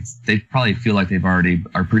probably feel like they already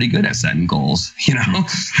are pretty good at setting goals,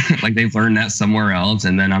 like they've learned that somewhere else.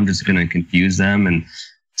 And then I'm just going to confuse them. And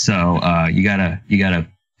so you gotta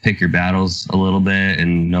pick your battles a little bit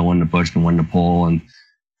and know when to push and when to pull. And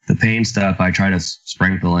the pain stuff I try to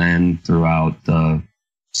sprinkle in throughout the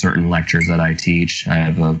certain lectures that I teach. I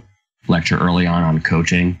have a lecture early on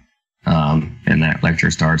coaching. And that lecture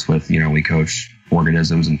starts with, we coach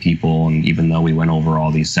organisms and people. And even though we went over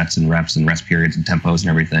all these sets and reps and rest periods and tempos and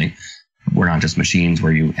everything, we're not just machines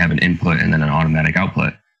where you have an input and then an automatic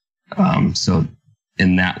output. So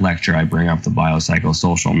in that lecture, I bring up the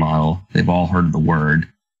biopsychosocial model. They've all heard the word.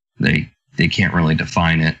 They can't really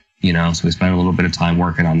define it, so we spend a little bit of time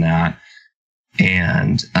working on that.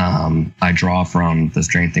 And I draw from the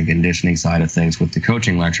strength and conditioning side of things with the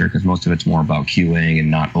coaching lecture, because most of it's more about cueing and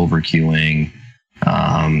not over cueing,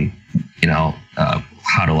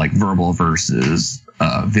 how to like verbal versus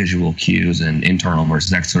visual cues and internal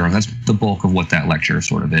versus external. That's the bulk of what that lecture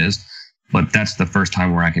sort of is. But that's the first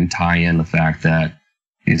time where I can tie in the fact that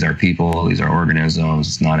these are people, these are organisms.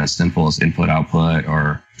 It's not as simple as input output,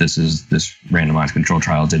 or this randomized control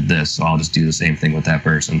trial did this, so I'll just do the same thing with that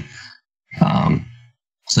person.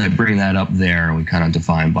 So I bring that up there, and we kind of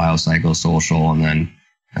define biopsychosocial, and then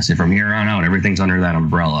I say from here on out, everything's under that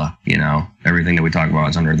umbrella. Everything that we talk about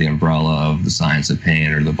is under the umbrella of the science of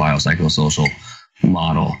pain or the biopsychosocial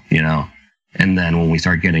model. And then when we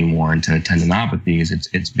start getting more into tendinopathies,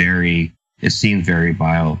 it seems very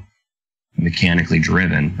biomechanically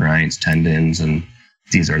driven, right? It's tendons, and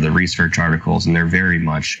these are the research articles, and they're very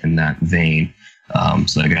much in that vein.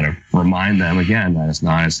 So I got to remind them again that it's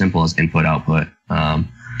not as simple as input output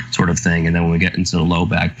sort of thing. And then when we get into the low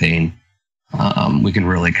back pain, we can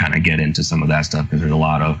really kind of get into some of that stuff, because there's a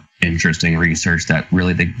lot of interesting research that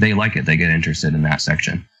really they like it. They get interested in that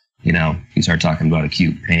section. You start talking about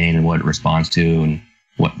acute pain and what it responds to, and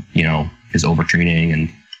what is overtreating,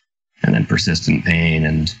 and then persistent pain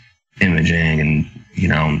and imaging, and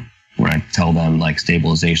when I tell them like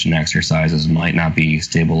stabilization exercises might not be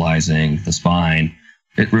stabilizing the spine,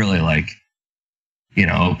 it really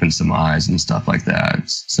opens some eyes and stuff like that.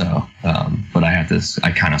 So, but I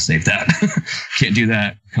kind of saved that. Can't do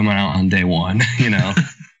that coming out on day one,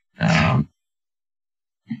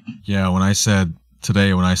 Yeah. When I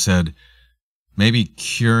said maybe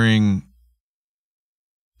curing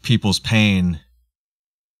people's pain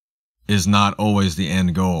is not always the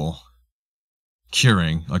end goal.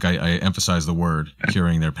 Curing, like I emphasize the word,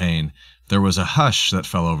 curing their pain. There was a hush that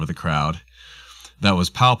fell over the crowd that was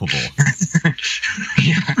palpable.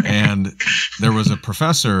 And there was a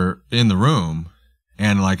professor in the room,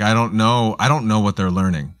 and I don't know what they're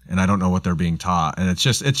learning, and I don't know what they're being taught. And it's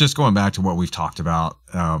just going back to what we've talked about.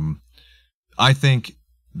 I think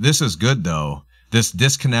this is good though. This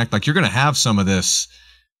disconnect, you're going to have some of this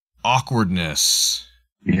awkwardness.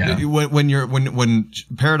 Yeah. When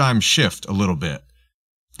paradigms shift a little bit,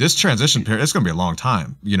 this transition period, it's going to be a long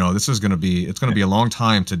time. It's going to be a long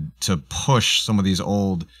time to push some of these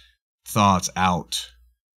old thoughts out.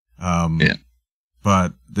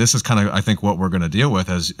 But this is kind of, I think, what we're going to deal with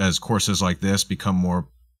as courses like this become more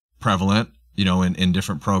prevalent, in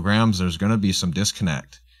different programs. There's going to be some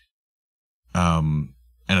disconnect. And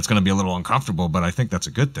it's going to be a little uncomfortable, but I think that's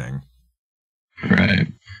a good thing. Right.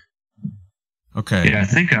 Okay. Yeah, I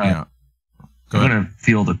think I'm going to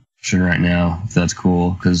field a question right now, if that's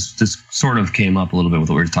cool, because this sort of came up a little bit with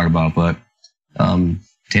what we were talking about. But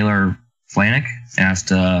Taylor Flanick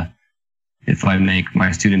asked if I make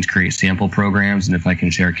my students create sample programs and if I can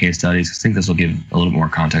share case studies. I think this will give a little more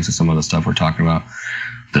context to some of the stuff we're talking about.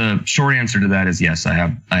 The short answer to that is yes. I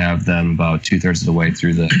have them about 2/3 of the way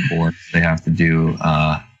through the course. They have to do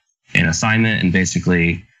an assignment, and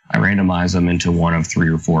basically I randomize them into one of 3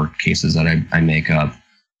 or 4 cases that I make up.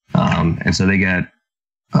 And so they get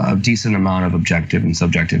a decent amount of objective and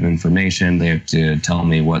subjective information. They have to tell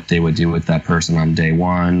me what they would do with that person on day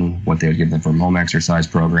 1, what they would give them from home exercise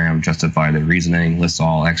program, justify their reasoning, list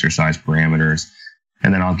all exercise parameters.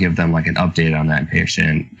 And then I'll give them like an update on that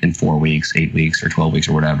patient in 4 weeks, 8 weeks, or 12 weeks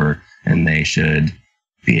or whatever. And they should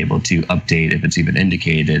be able to update, if it's even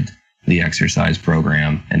indicated, the exercise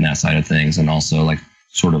program and that side of things. And also like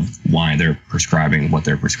sort of why they're prescribing what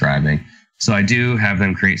they're prescribing. So I do have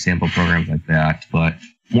them create sample programs like that, but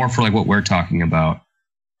more for like what we're talking about.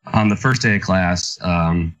 On the first day of class,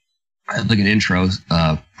 I have like an intro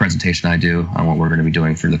presentation I do on what we're going to be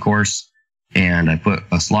doing for the course. And I put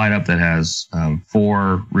a slide up that has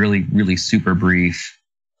 4 really, really super brief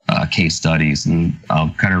case studies, and I'll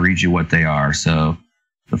kind of read you what they are. So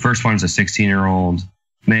the first one is a 16-year-old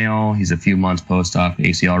male. He's a few months post-op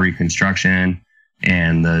ACL reconstruction,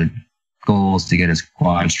 and the goal is to get his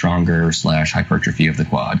quad stronger / hypertrophy of the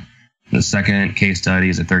quad. The second case study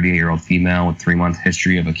is a 38-year-old female with 3-month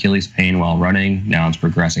history of Achilles pain while running. Now it's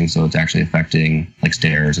progressing, so it's actually affecting like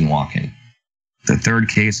stairs and walking. The third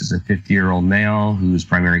case is a 50-year-old male whose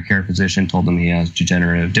primary care physician told him he has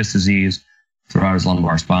degenerative disc disease throughout his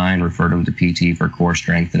lumbar spine, referred him to PT for core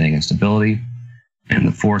strengthening and stability. And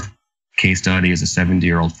the fourth case study is a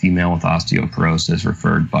 70-year-old female with osteoporosis,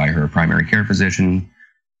 referred by her primary care physician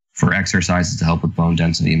for exercises to help with bone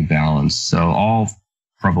density and balance. So all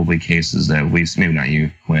probably cases that we've, maybe not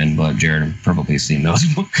you, Quinn, but Jared, have probably seen those.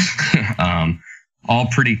 All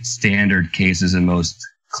pretty standard cases in most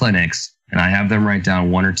clinics. And I have them write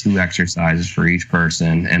down 1 or 2 exercises for each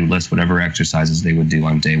person and list whatever exercises they would do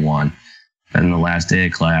on day 1. And then the last day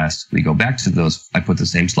of class, we go back to those. I put the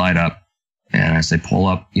same slide up and I say, pull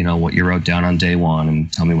up, what you wrote down on day 1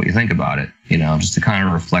 and tell me what you think about it, just to kind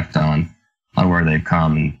of reflect on where they've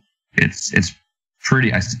come. And it's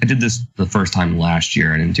pretty, I did this the first time last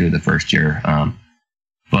year. I didn't do it the first year.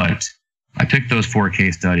 But I picked those 4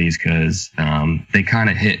 case studies because they kind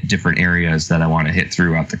of hit different areas that I want to hit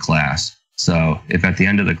throughout the class. So if at the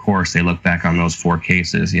end of the course, they look back on those 4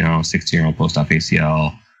 cases, 16-year-old post-op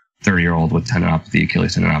ACL, 30-year-old with tendinopathy,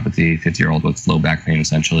 Achilles tendinopathy, 50-year-old with low back pain,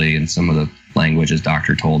 essentially, and some of the language his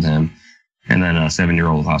doctor told him, and then a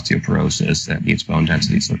 7-year-old with osteoporosis that needs bone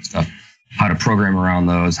density sort of stuff. How to program around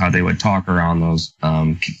those, how they would talk around those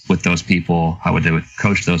with those people, how they would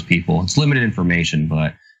coach those people. It's limited information,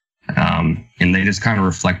 but and they just kind of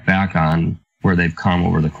reflect back on where they've come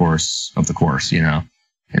over the course of the course,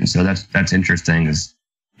 And so that's interesting. Is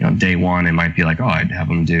day 1 it might be like, I'd have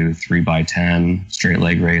them do 3x10 straight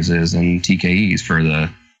leg raises and TKEs for the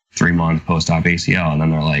 3-month post-op ACL, and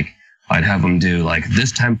then they're like, I'd have them do like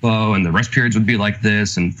this tempo, and the rest periods would be like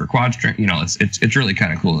this, and for quad strength, it's really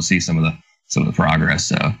kind of cool to see some of the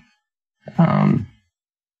progress.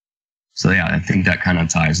 So yeah, I think that kind of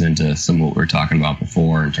ties into some of what we were talking about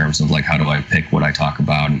before in terms of like, how do I pick what I talk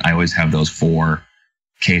about? And I always have those 4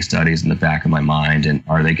 case studies in the back of my mind. And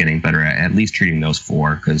are they getting better at least treating those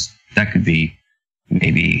 4? Because that could be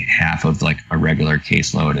maybe half of like a regular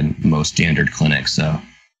caseload in most standard clinics. So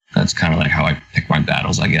that's kind of like how I pick my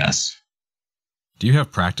battles, I guess. Do you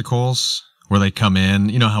have practicals where they come in?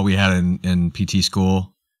 You know how we had in PT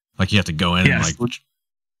school? Like you have to go in and like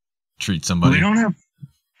treat somebody. We don't have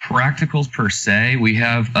practicals per se. We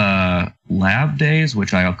have lab days,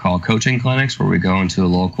 which I'll call coaching clinics, where we go into a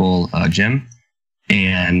local gym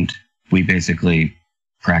and we basically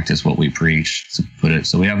practice what we preach, to put it.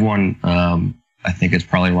 So we have one, I think it's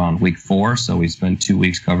probably around week 4. So we spend 2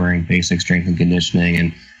 weeks covering basic strength and conditioning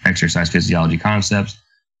and exercise physiology concepts.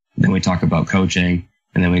 Then we talk about coaching,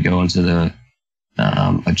 and then we go into a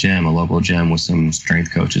local gym with some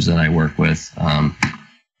strength coaches that I work with.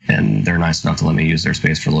 And they're nice enough to let me use their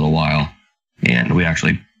space for a little while. And we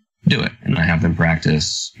actually do it. And I have them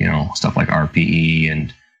practice, stuff like RPE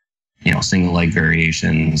and, single leg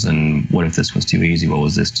variations. And what if this was too easy? What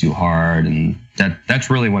was this too hard? And that's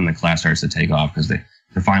really when the class starts to take off, because they're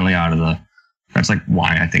finally out of that's like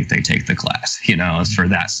why I think they take the class, it's for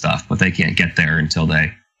that stuff. But they can't get there until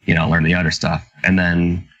they, learn the other stuff. And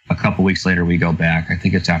then a couple weeks later, we go back. I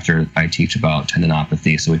think it's after I teach about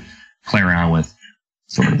tendinopathy. So we play around with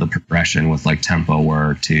sort of the progression with like tempo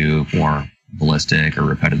work to more ballistic or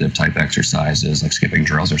repetitive type exercises like skipping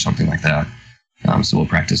drills or something like that. So we'll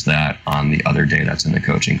practice that on the other day that's in the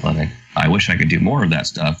coaching clinic. I wish I could do more of that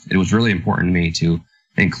stuff. It was really important to me to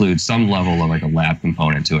include some level of like a lab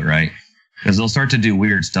component to it, right? Because they'll start to do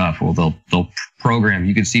weird stuff. Well, they'll program.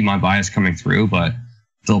 You can see my bias coming through, but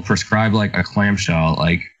they'll prescribe like a clamshell,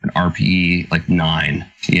 like an RPE, like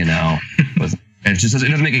 9. You know, it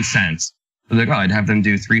doesn't make any sense. They're like, oh, I'd have them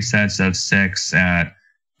do 3 sets of 6 at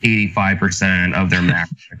 85% of their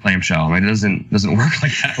max clamshell. Like, it doesn't work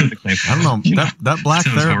like that with the clamshell. I don't know. That black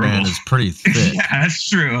TheraBand is pretty thick. Yeah, that's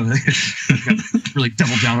true. Really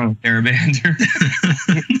double down on a TheraBand.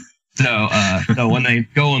 So when they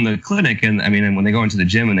go in the clinic and when they go into the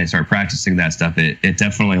gym and they start practicing that stuff, it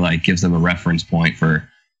definitely like gives them a reference point for,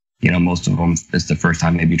 most of them, it's the first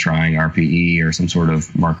time maybe trying RPE or some sort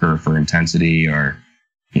of marker for intensity, or,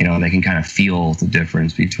 they can kind of feel the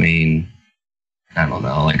difference between, I don't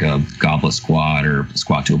know, like a goblet squat or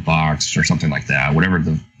squat to a box or something like that, whatever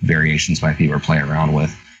the variations might be we're playing around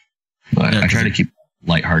with. But I try to keep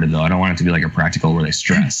lighthearted though. I don't want it to be like a practical where they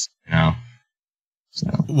stress, So.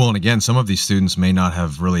 Well, and again, some of these students may not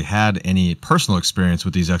have really had any personal experience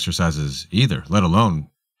with these exercises either, let alone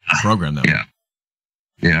program them.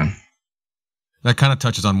 Yeah. That kind of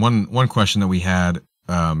touches on one question that we had.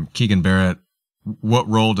 Keegan Barrett, what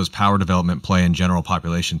role does power development play in general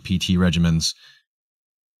population PT regimens?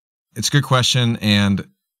 It's a good question, and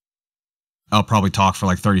I'll probably talk for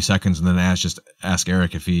like 30 seconds and then ask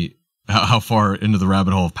Eric how far into the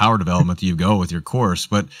rabbit hole of power development do you go with your course.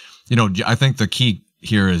 But I think the key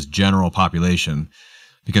here is general population,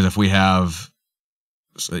 because if we have,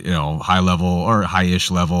 high level or high-ish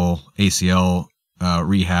level ACL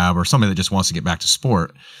rehab or somebody that just wants to get back to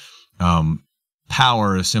sport,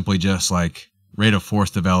 power is simply just like rate of force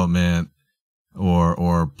development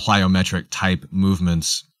or plyometric type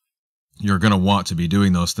movements. You're going to want to be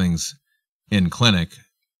doing those things in clinic.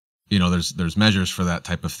 There's measures for that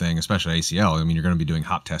type of thing, especially ACL. You're going to be doing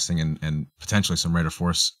hop testing and potentially some rate of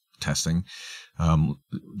force testing,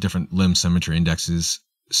 different limb symmetry indexes.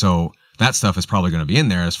 So that stuff is probably going to be in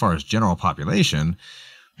there. As far as general population,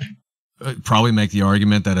 probably make the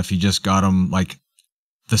argument that if you just got them like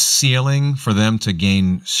the ceiling for them to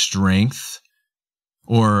gain strength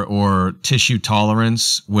or tissue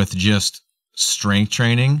tolerance with just strength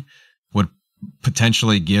training would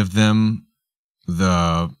potentially give them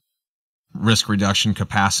the risk reduction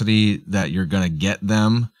capacity that you're going to get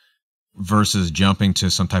them versus jumping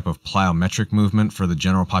to some type of plyometric movement for the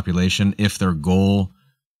general population if their goal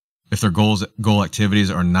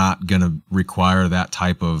activities are not going to require that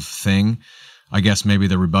type of thing. I guess maybe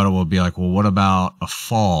the rebuttal will be like, well, what about a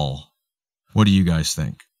fall? What do you guys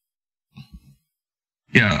think?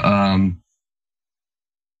 Yeah,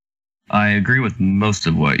 I agree with most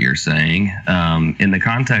of what you're saying. In the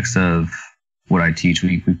context of what I teach,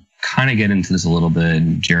 we kind of get into this a little bit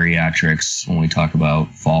in geriatrics when we talk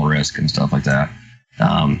about fall risk and stuff like that.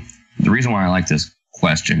 The reason why I like this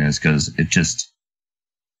question is because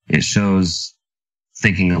it shows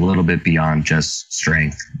thinking a little bit beyond just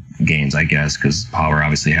strength gains, I guess, because power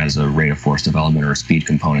obviously has a rate of force development or a speed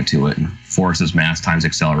component to it. And force is mass times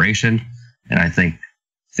acceleration. And I think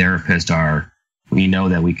therapists we know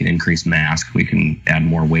that we can increase mass, we can add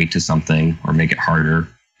more weight to something or make it harder,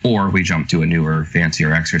 or we jump to a newer,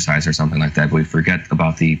 fancier exercise or something like that. But we forget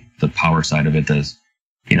about the power side of it.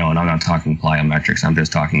 And I'm not talking plyometrics. I'm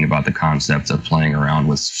just talking about the concept of playing around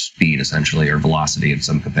with speed, essentially, or velocity in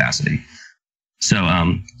some capacity. So,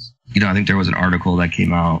 I think there was an article that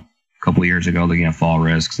came out a couple of years ago looking at fall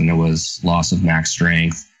risks, and it was loss of max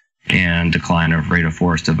strength and decline of rate of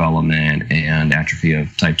force development and atrophy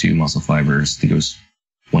of type 2 muscle fibers. I think it was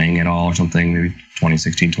Wang et al. Or something, maybe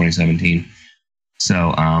 2016, 2017.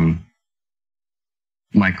 So,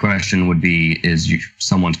 my question would be, is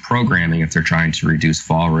someone's programming, if they're trying to reduce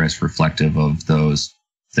fall risk, reflective of those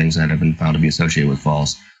things that have been found to be associated with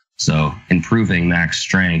falls? So improving max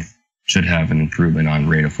strength should have an improvement on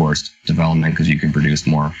rate of force development because you can produce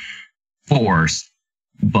more force.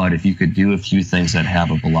 But if you could do a few things that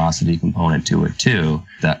have a velocity component to it too,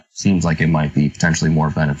 that seems like it might be potentially more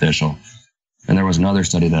beneficial. And there was another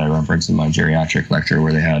study that I referenced in my geriatric lecture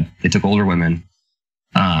where they took older women.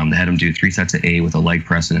 They had them do 3 sets of 8 with a leg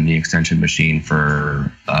press and a knee extension machine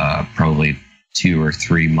for probably 2 or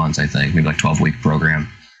 3 months, I think, maybe like 12-week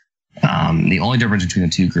program. The only difference between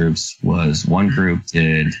the two groups was one group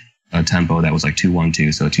did a tempo that was like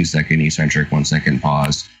 2-1-2, so 2-second eccentric, 1 second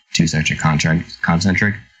pause, 2-second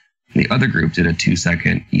concentric. The other group did a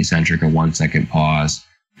 2-second eccentric, a 1 second pause,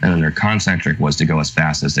 and then their concentric was to go as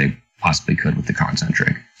fast as they possibly could with the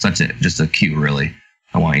concentric. So that's it, just a cue really.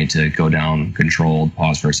 I want you to go down controlled,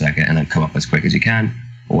 pause for a second, and then come up as quick as you can,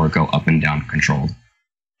 or go up and down controlled.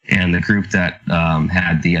 And the group that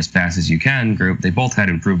had the as fast as you can group, they both had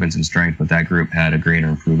improvements in strength, but that group had a greater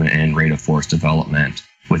improvement in rate of force development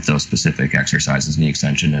with those specific exercises, knee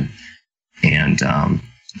extension and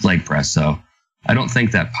leg press. So I don't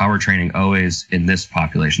think that power training always, in this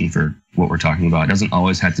population for what we're talking about, doesn't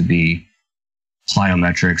always have to be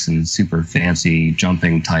plyometrics and super fancy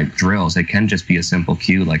jumping type drills. It can just be a simple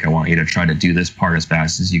cue, like I want you to try to do this part as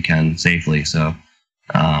fast as you can safely. So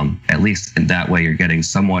at least in that way, you're getting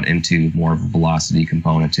somewhat into more of a velocity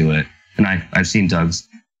component to it. And I've seen Doug's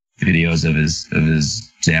videos of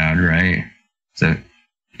his dad, right? So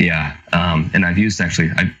yeah, and I've used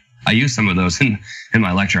I used some of those in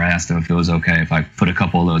my lecture. I asked him if it was okay if I put a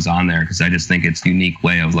couple of those on there, because I just think it's a unique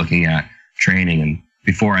way of looking at training. And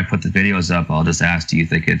before I put the videos up, I'll just ask, do you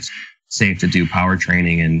think it's safe to do power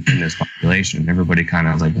training in this population? And everybody kind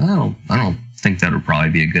of was like, I don't think that would probably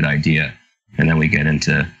be a good idea. And then we get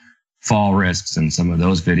into fall risks and some of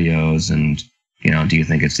those videos. And, do you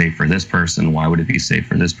think it's safe for this person? Why would it be safe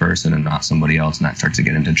for this person and not somebody else? And that starts to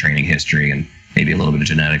get into training history and maybe a little bit of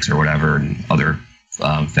genetics or whatever and other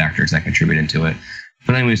factors that contribute into it.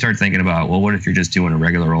 But then we start thinking about, well, what if you're just doing a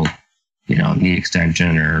regular old, knee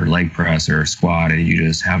extension or leg press or squat, and you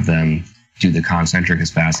just have them do the concentric as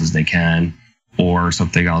fast as they can? Or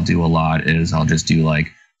something I'll do a lot is I'll just do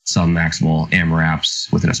like some maximal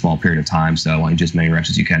AMRAPs within a small period of time. So I want you to do as many reps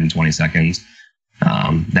as you can in 20 seconds.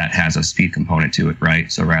 That has a speed component to it,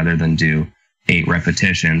 right? So rather than do 8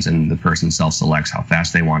 repetitions and the person self-selects how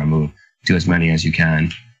fast they want to move, do as many as you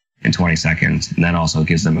can in 20 seconds. And that also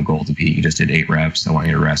gives them a goal to beat. You just did 8 reps. I want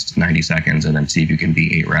you to rest 90 seconds and then see if you can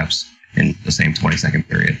beat 8 reps in the same 20-second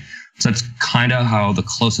period. So that's kind of how the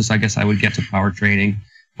closest I guess I would get to power training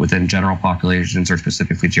within general populations or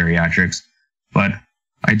specifically geriatrics. But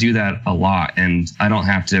I do that a lot, and I don't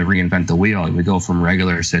have to reinvent the wheel. We go from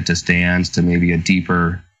regular sit to stands to maybe a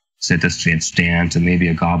deeper sit to stand to maybe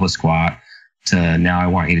a goblet squat to now I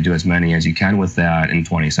want you to do as many as you can with that in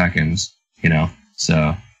 20 seconds,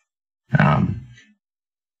 So,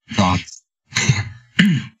 thoughts?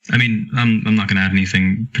 I mean, I'm not going to add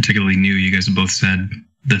anything particularly new. You guys have both said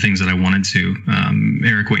the things that I wanted to.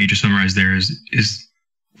 Eric, what you just summarized there is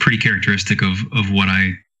pretty characteristic of what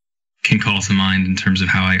I can call to mind in terms of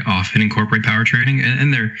how I often incorporate power training.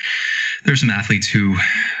 And there's some athletes who,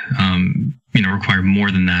 require more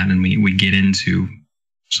than that. And we get into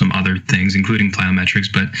some other things, including plyometrics.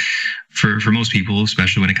 But for most people,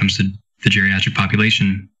 especially when it comes to the geriatric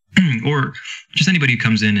population, or just anybody who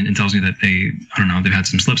comes in and tells me that they've had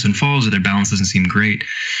some slips and falls or their balance doesn't seem great,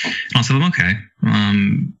 and I'll tell them, okay,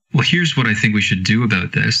 well, here's what I think we should do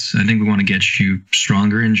about this. I think we want to get you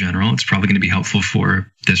stronger in general. It's probably going to be helpful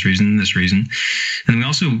for this reason, and we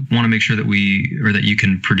also want to make sure that you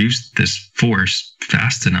can produce this force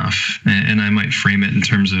fast enough. And I might frame it in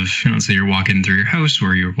terms of, let's say you're walking through your house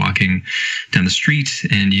or you're walking down the street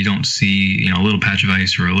and you don't see, a little patch of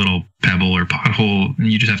ice or a little pebble or pothole,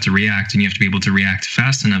 and you just have to react, and you have to be able to react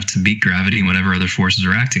fast enough to beat gravity and whatever other forces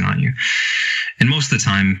are acting on you. And most of the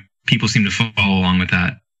time, people seem to follow along with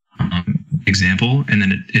that example, and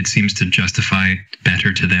then it seems to justify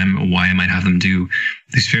better to them why I might have them do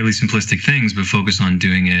these fairly simplistic things, but focus on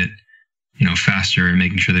doing it, faster and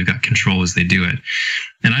making sure they've got control as they do it.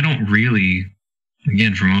 And I don't really,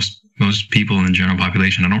 again, for most people in the general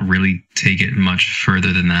population, I don't really take it much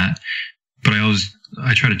further than that. But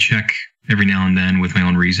I try to check every now and then with my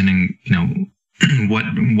own reasoning,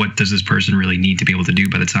 what does this person really need to be able to do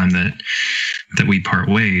by the time that we part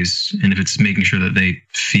ways? And if it's making sure that they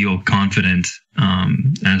feel confident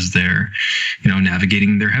as they're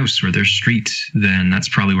navigating their house or their street, then that's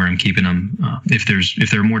probably where I'm keeping them. If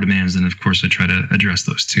there are more demands, then of course I try to address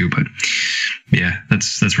those too. But yeah,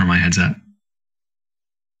 that's where my head's at.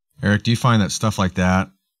 Eric, do you find that stuff like that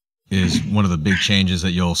is one of the big changes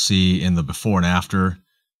that you'll see in the before and after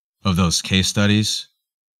of those case studies?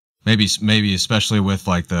 Maybe especially with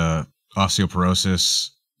like the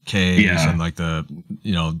osteoporosis case and like the,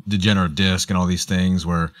 degenerative disc and all these things,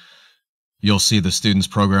 where you'll see the students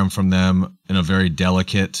program from them in a very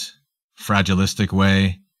delicate, fragilistic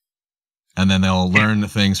way. And then they'll learn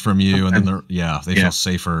things from you, and then they feel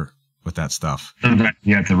safer with that stuff.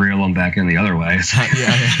 You have to reel them back in the other way.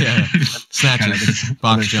 Yeah. Snatches,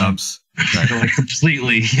 box jumps. Right. Like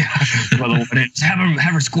completely, have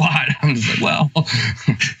her squat. I'm just like, well,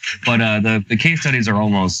 but the case studies are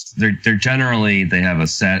almost, they're generally, they have a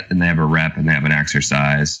set and they have a rep and they have an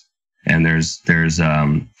exercise. And there's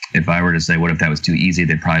if I were to say, what if that was too easy,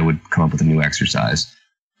 they probably would come up with a new exercise.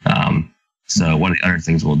 So one of the other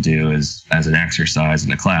things we'll do is, as an exercise in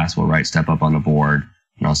the class, we'll write step up on the board,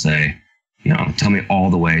 and I'll say, tell me all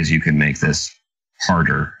the ways you can make this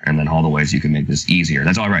harder, and then all the ways you can make this easier.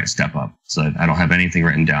 That's all I write step up. So I don't have anything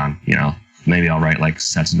written down. Maybe I'll write like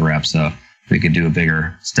sets and reps. So we could do a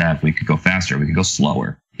bigger step. We could go faster. We could go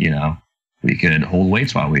slower. We could hold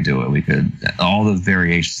weights while we do it. We could, all the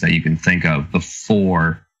variations that you can think of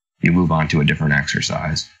before you move on to a different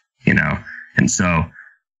exercise, And so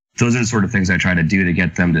those are the sort of things I try to do to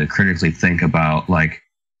get them to critically think about like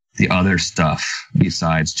the other stuff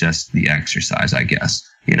besides just the exercise, I guess,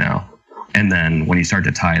 And then when you start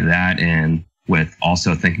to tie that in with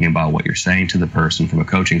also thinking about what you're saying to the person from a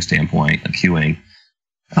coaching standpoint, like cueing,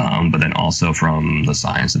 but then also from the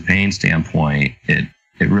science of pain standpoint, it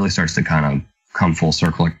really starts to kind of come full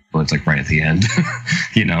circle. It's like right at the end,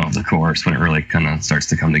 of the course when it really kind of starts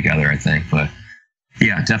to come together, I think. But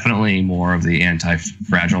yeah, definitely more of the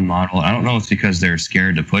anti-fragile model. I don't know if it's because they're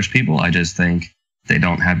scared to push people. I just think they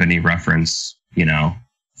don't have any reference,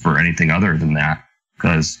 for anything other than that.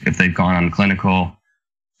 Because if they've gone on clinical,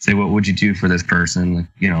 say, what would you do for this person?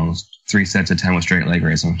 3 sets of 10 with straight leg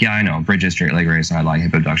raise. I'm like, yeah, I know. Bridges, straight leg raise, side lie,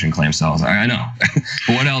 hip abduction, clam cells. I know.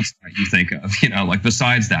 But what else do you think of,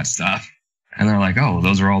 besides that stuff? And they're like, oh,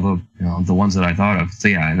 those are all the, the ones that I thought of. So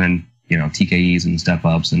yeah, and then, TKEs and step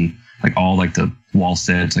ups and like all like the wall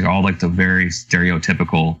sits, like all like the very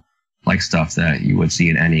stereotypical like stuff that you would see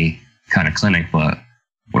in any kind of clinic. But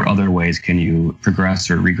what other ways can you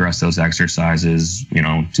progress or regress those exercises?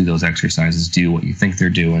 Do those exercises do what you think they're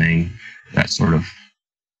doing? That sort of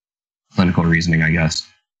clinical reasoning, I guess.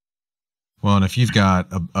 Well, and if you've got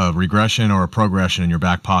a regression or a progression in your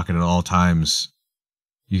back pocket at all times,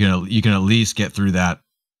 you can at least get through that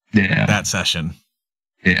session.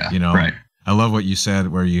 Yeah, right. I love what you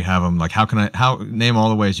said where you have them like, name all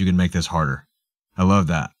the ways you can make this harder. I love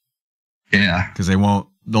that. Yeah. Because they'll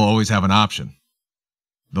always have an option.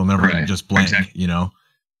 They'll never just blank, exactly. Yeah,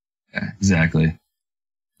 exactly.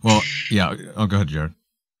 Well, yeah. Oh, go ahead, Jared.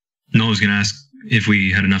 No, I was going to ask if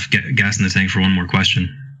we had enough gas in the tank for one more question.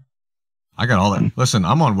 I got all that. Listen,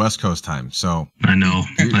 I'm on West Coast time, so. I know,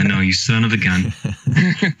 you son of a gun.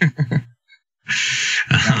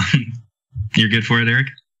 You're good for it, Eric?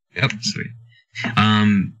 Yep. Sweet.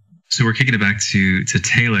 So we're kicking it back to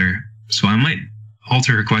Taylor. So I might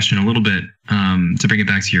alter her question a little bit to bring it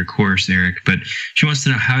back to your course, Eric. But she wants to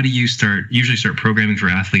know, how do you usually start programming for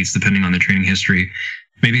athletes depending on their training history?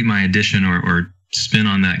 Maybe my addition or spin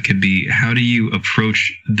on that could be, how do you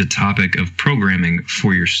approach the topic of programming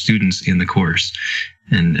for your students in the course,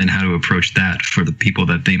 and how to approach that for the people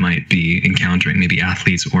that they might be encountering, maybe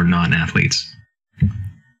athletes or non-athletes?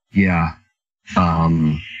 Yeah.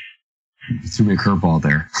 Threw me a curveball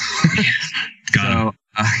there.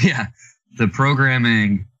 The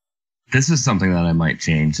programming, this is something that I might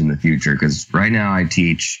change in the future, because right now I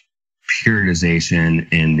teach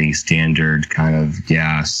periodization in the standard kind of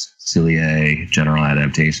GAS, Cillier, general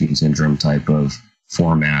adaptation syndrome type of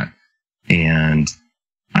format. And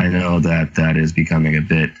I know that is becoming a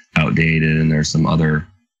bit outdated, and there's some other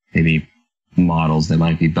maybe models that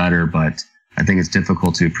might be better, but I think it's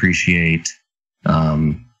difficult to appreciate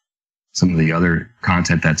some of the other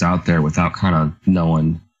content that's out there without kind of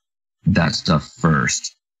knowing that stuff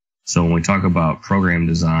first. So when we talk about program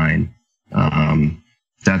design,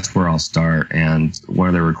 that's where I'll start. And one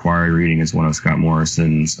of the required reading is one of Scott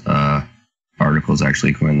Morrison's articles,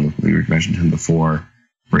 actually, when we mentioned him before,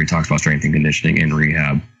 where he talks about strength and conditioning in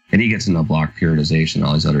rehab. And he gets into block periodization,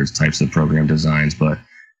 all these other types of program designs. But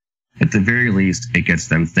at the very least, it gets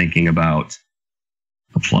them thinking about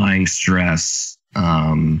applying stress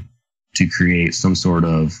to create some sort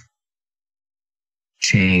of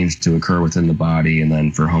change to occur within the body, and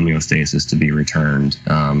then for homeostasis to be returned.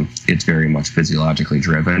 It's very much physiologically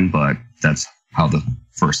driven, but that's how the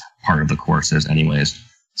first part of the course is anyways.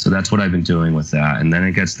 So that's what I've been doing with that. And then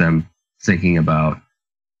it gets them thinking about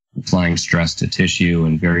applying stress to tissue,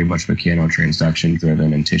 and very much mechanotransduction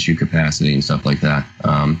driven, and tissue capacity and stuff like that.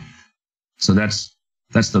 So that's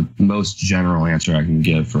the most general answer I can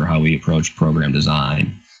give for how we approach program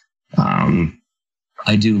design.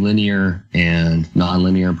 I do linear and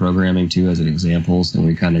nonlinear programming too, as an examples, and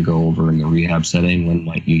we kind of go over in the rehab setting when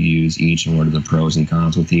might you use each and what are the pros and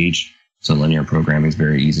cons with each. So linear programming is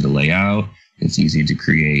very easy to lay out. It's easy to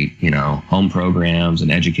create, home programs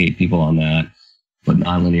and educate people on that. But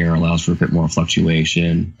nonlinear allows for a bit more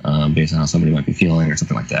fluctuation based on how somebody might be feeling or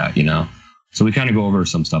something like that, So we kind of go over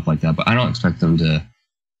some stuff like that, but I don't expect them to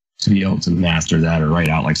be able to master that or write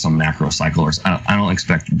out like some macro cycle. Or I don't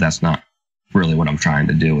expect that's not really what I'm trying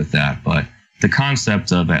to do with that. But the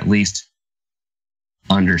concept of at least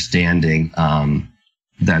understanding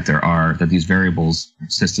that these variables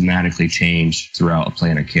systematically change throughout a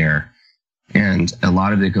plan of care. And a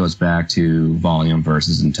lot of it goes back to volume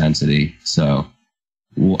versus intensity. So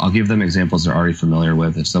I'll give them examples they're already familiar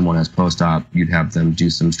with. If someone has post-op, you'd have them do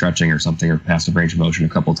some stretching or something, or passive range of motion a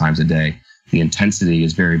couple times a day. The intensity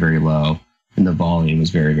is very, very low, and the volume is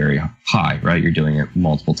very, very high, right? You're doing it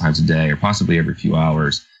multiple times a day or possibly every few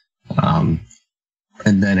hours. And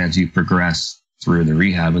then as you progress through the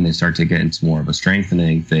rehab and they start to get into more of a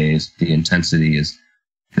strengthening phase, the intensity is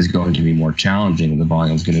going to be more challenging and the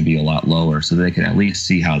volume is going to be a lot lower, so they can at least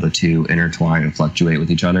see how the two intertwine and fluctuate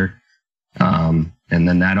with each other. And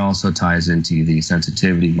then that also ties into the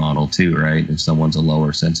sensitivity model too, right? If someone's a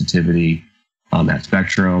lower sensitivity on that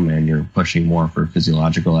spectrum and you're pushing more for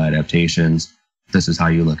physiological adaptations, this is how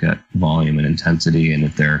you look at volume and intensity. And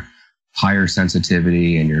if they're higher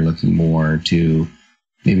sensitivity and you're looking more to,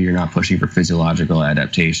 maybe you're not pushing for physiological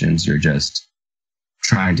adaptations, you're just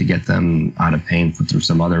trying to get them out of pain through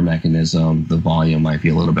some other mechanism, the volume might be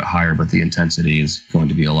a little bit higher, but the intensity is going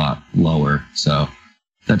to be a lot lower. So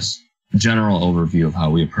that's a general overview of how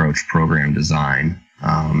we approach program design.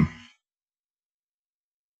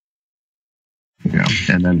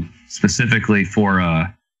 And then specifically for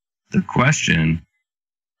the question,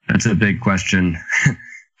 that's a big question.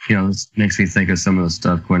 This makes me think of some of the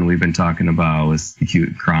stuff when we've been talking about with acute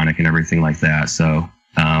and chronic and everything like that. So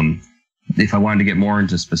if I wanted to get more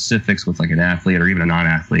into specifics with like an athlete or even a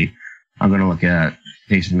non-athlete, I'm going to look at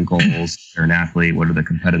patient goals. They're an athlete. What are the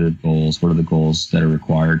competitive goals? What are the goals that are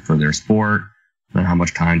required for their sport? And how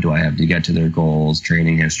much time do I have to get to their goals?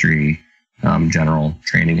 Training history, general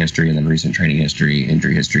training history, and then recent training history,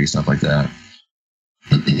 injury history, stuff like that.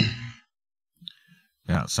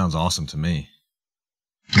 Yeah, it sounds awesome to me.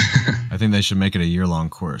 I think they should make it a year-long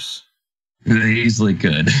course. They easily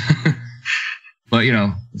could. But,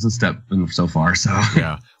 it's a step so far. So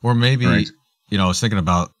yeah. Or maybe, right. I was thinking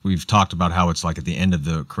about, we've talked about how it's like at the end of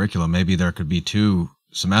the curriculum, maybe there could be 2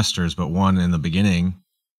 semesters, but one in the beginning,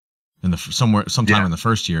 sometime in the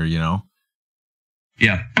first year,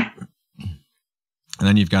 Yeah. And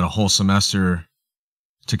then you've got a whole semester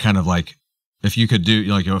to kind of like, if you could do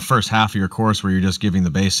like a first half of your course where you're just giving the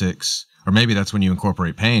basics, or maybe that's when you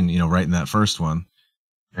incorporate pain, right in that first one.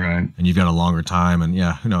 Right. And you've got a longer time, and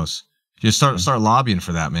who knows? You start lobbying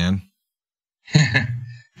for that, man.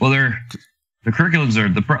 Well, the curriculums are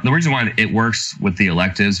the reason why it works with the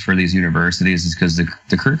electives for these universities is because the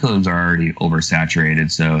curriculums are already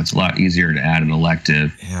oversaturated. So it's a lot easier to add an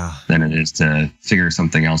elective than it is to figure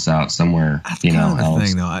something else out somewhere. That's kind of the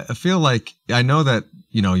thing, though. I feel like, I know that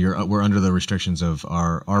we're under the restrictions of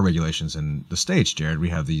our regulations in the States, Jared. We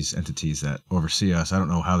have these entities that oversee us. I don't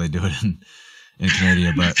know how they do it in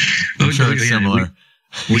Canada, but I'm sure it's similar.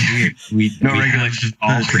 We no regulations,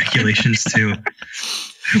 all regulations too.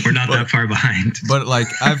 We're not that far behind. But like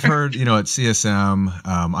I've heard, at CSM,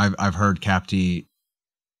 I've heard CAPT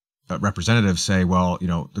representatives say, well,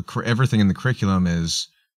 everything in the curriculum is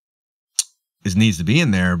needs to be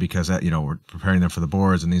in there because that, we're preparing them for the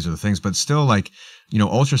boards and these are the things. But still, like,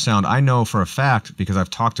 ultrasound, I know for a fact, because I've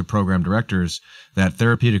talked to program directors, that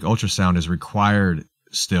therapeutic ultrasound is required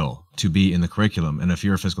still to be in the curriculum. And if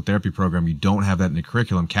you're a physical therapy program, you don't have that in the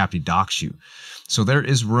curriculum, CAPT docks you. So there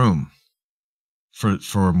is room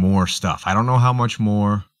for more stuff. I don't know how much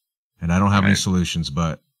more, and I don't have any solutions,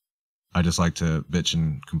 but I just like to bitch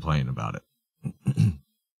and complain about it.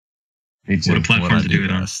 What a platform to do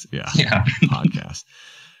it on. Yeah. Podcast.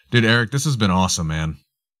 Dude, Eric, this has been awesome, man.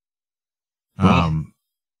 Cool.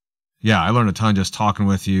 I learned a ton just talking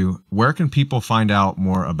with you. Where can people find out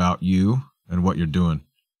more about you and what you're doing?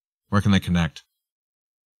 Where can they connect?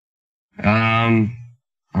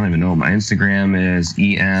 I don't even know. My Instagram is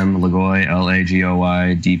Lagoy,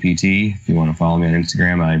 Lagoy DPT. If you want to follow me on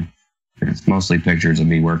Instagram, it's mostly pictures of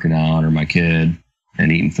me working out or my kid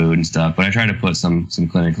and eating food and stuff. But I try to put some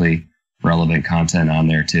clinically relevant content on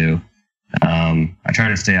there too. I try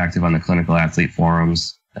to stay active on the Clinical Athlete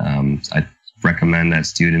forums. I recommend that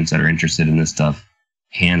students that are interested in this stuff,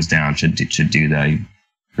 hands down, should do that. You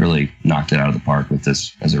really knocked it out of the park with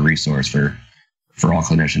this as a resource for all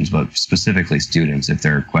clinicians, but specifically students, if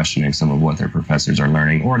they're questioning some of what their professors are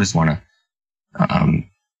learning or just want to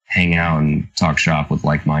hang out and talk shop with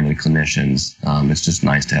like-minded clinicians. It's just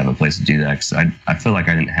nice to have a place to do that, because I feel like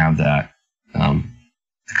I didn't have that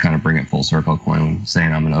to kind of bring it full circle. When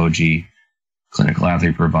saying I'm an OG clinical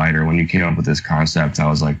athlete provider, when you came up with this concept, I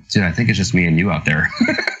was like, dude, I think it's just me and you out there.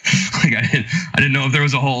 Like I didn't know if there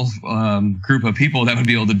was a whole group of people that would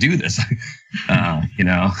be able to do this.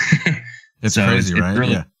 It's so crazy, right?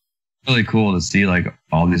 Really, really cool to see like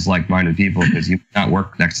all these like-minded people, because you not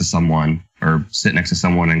work next to someone or sit next to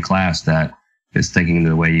someone in class that is thinking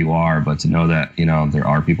the way you are, but to know that, you know, there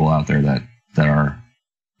are people out there that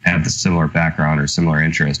have the similar background or similar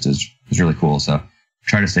interest is really cool. So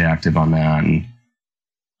try to stay active on that. And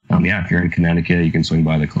yeah, if you're in Connecticut, you can swing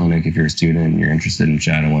by the clinic. If you're a student and you're interested in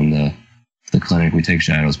shadowing the clinic, we take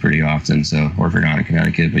shadows pretty often. So, or if you're not in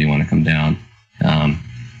Connecticut, but you want to come down,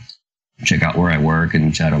 check out where I work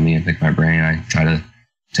and shadow me and pick my brain. I try to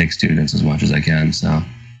take students as much as I can. So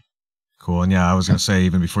cool. And yeah, I was going to say,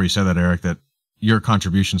 even before you said that, Eric, that your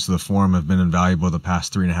contributions to the forum have been invaluable the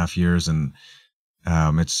past 3.5 years. And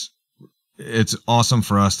it's awesome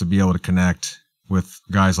for us to be able to connect with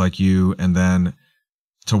guys like you, and then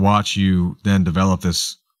to watch you then develop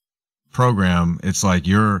this program. It's like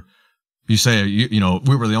you say, you know,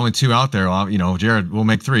 we were the only 2 out there, you know, Jared, we'll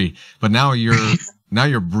make 3, but now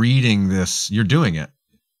you're breeding this, you're doing it,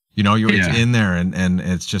 you know, it's in there, and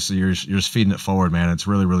it's just, you're just feeding it forward, man. It's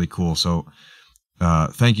really, really cool. So,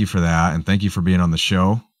 thank you for that. And thank you for being on the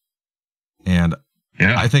show. And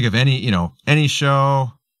I think if any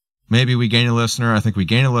show, maybe we gain a listener. I think we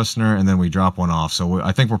gain a listener and then we drop one off. So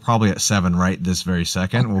I think we're probably at 7 right this very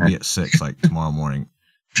second. Okay. We'll be at 6 like tomorrow morning.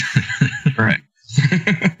 All right.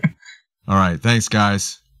 All right. Thanks,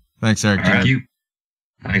 guys. Thanks, Eric. Thank you.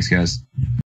 Thanks, guys.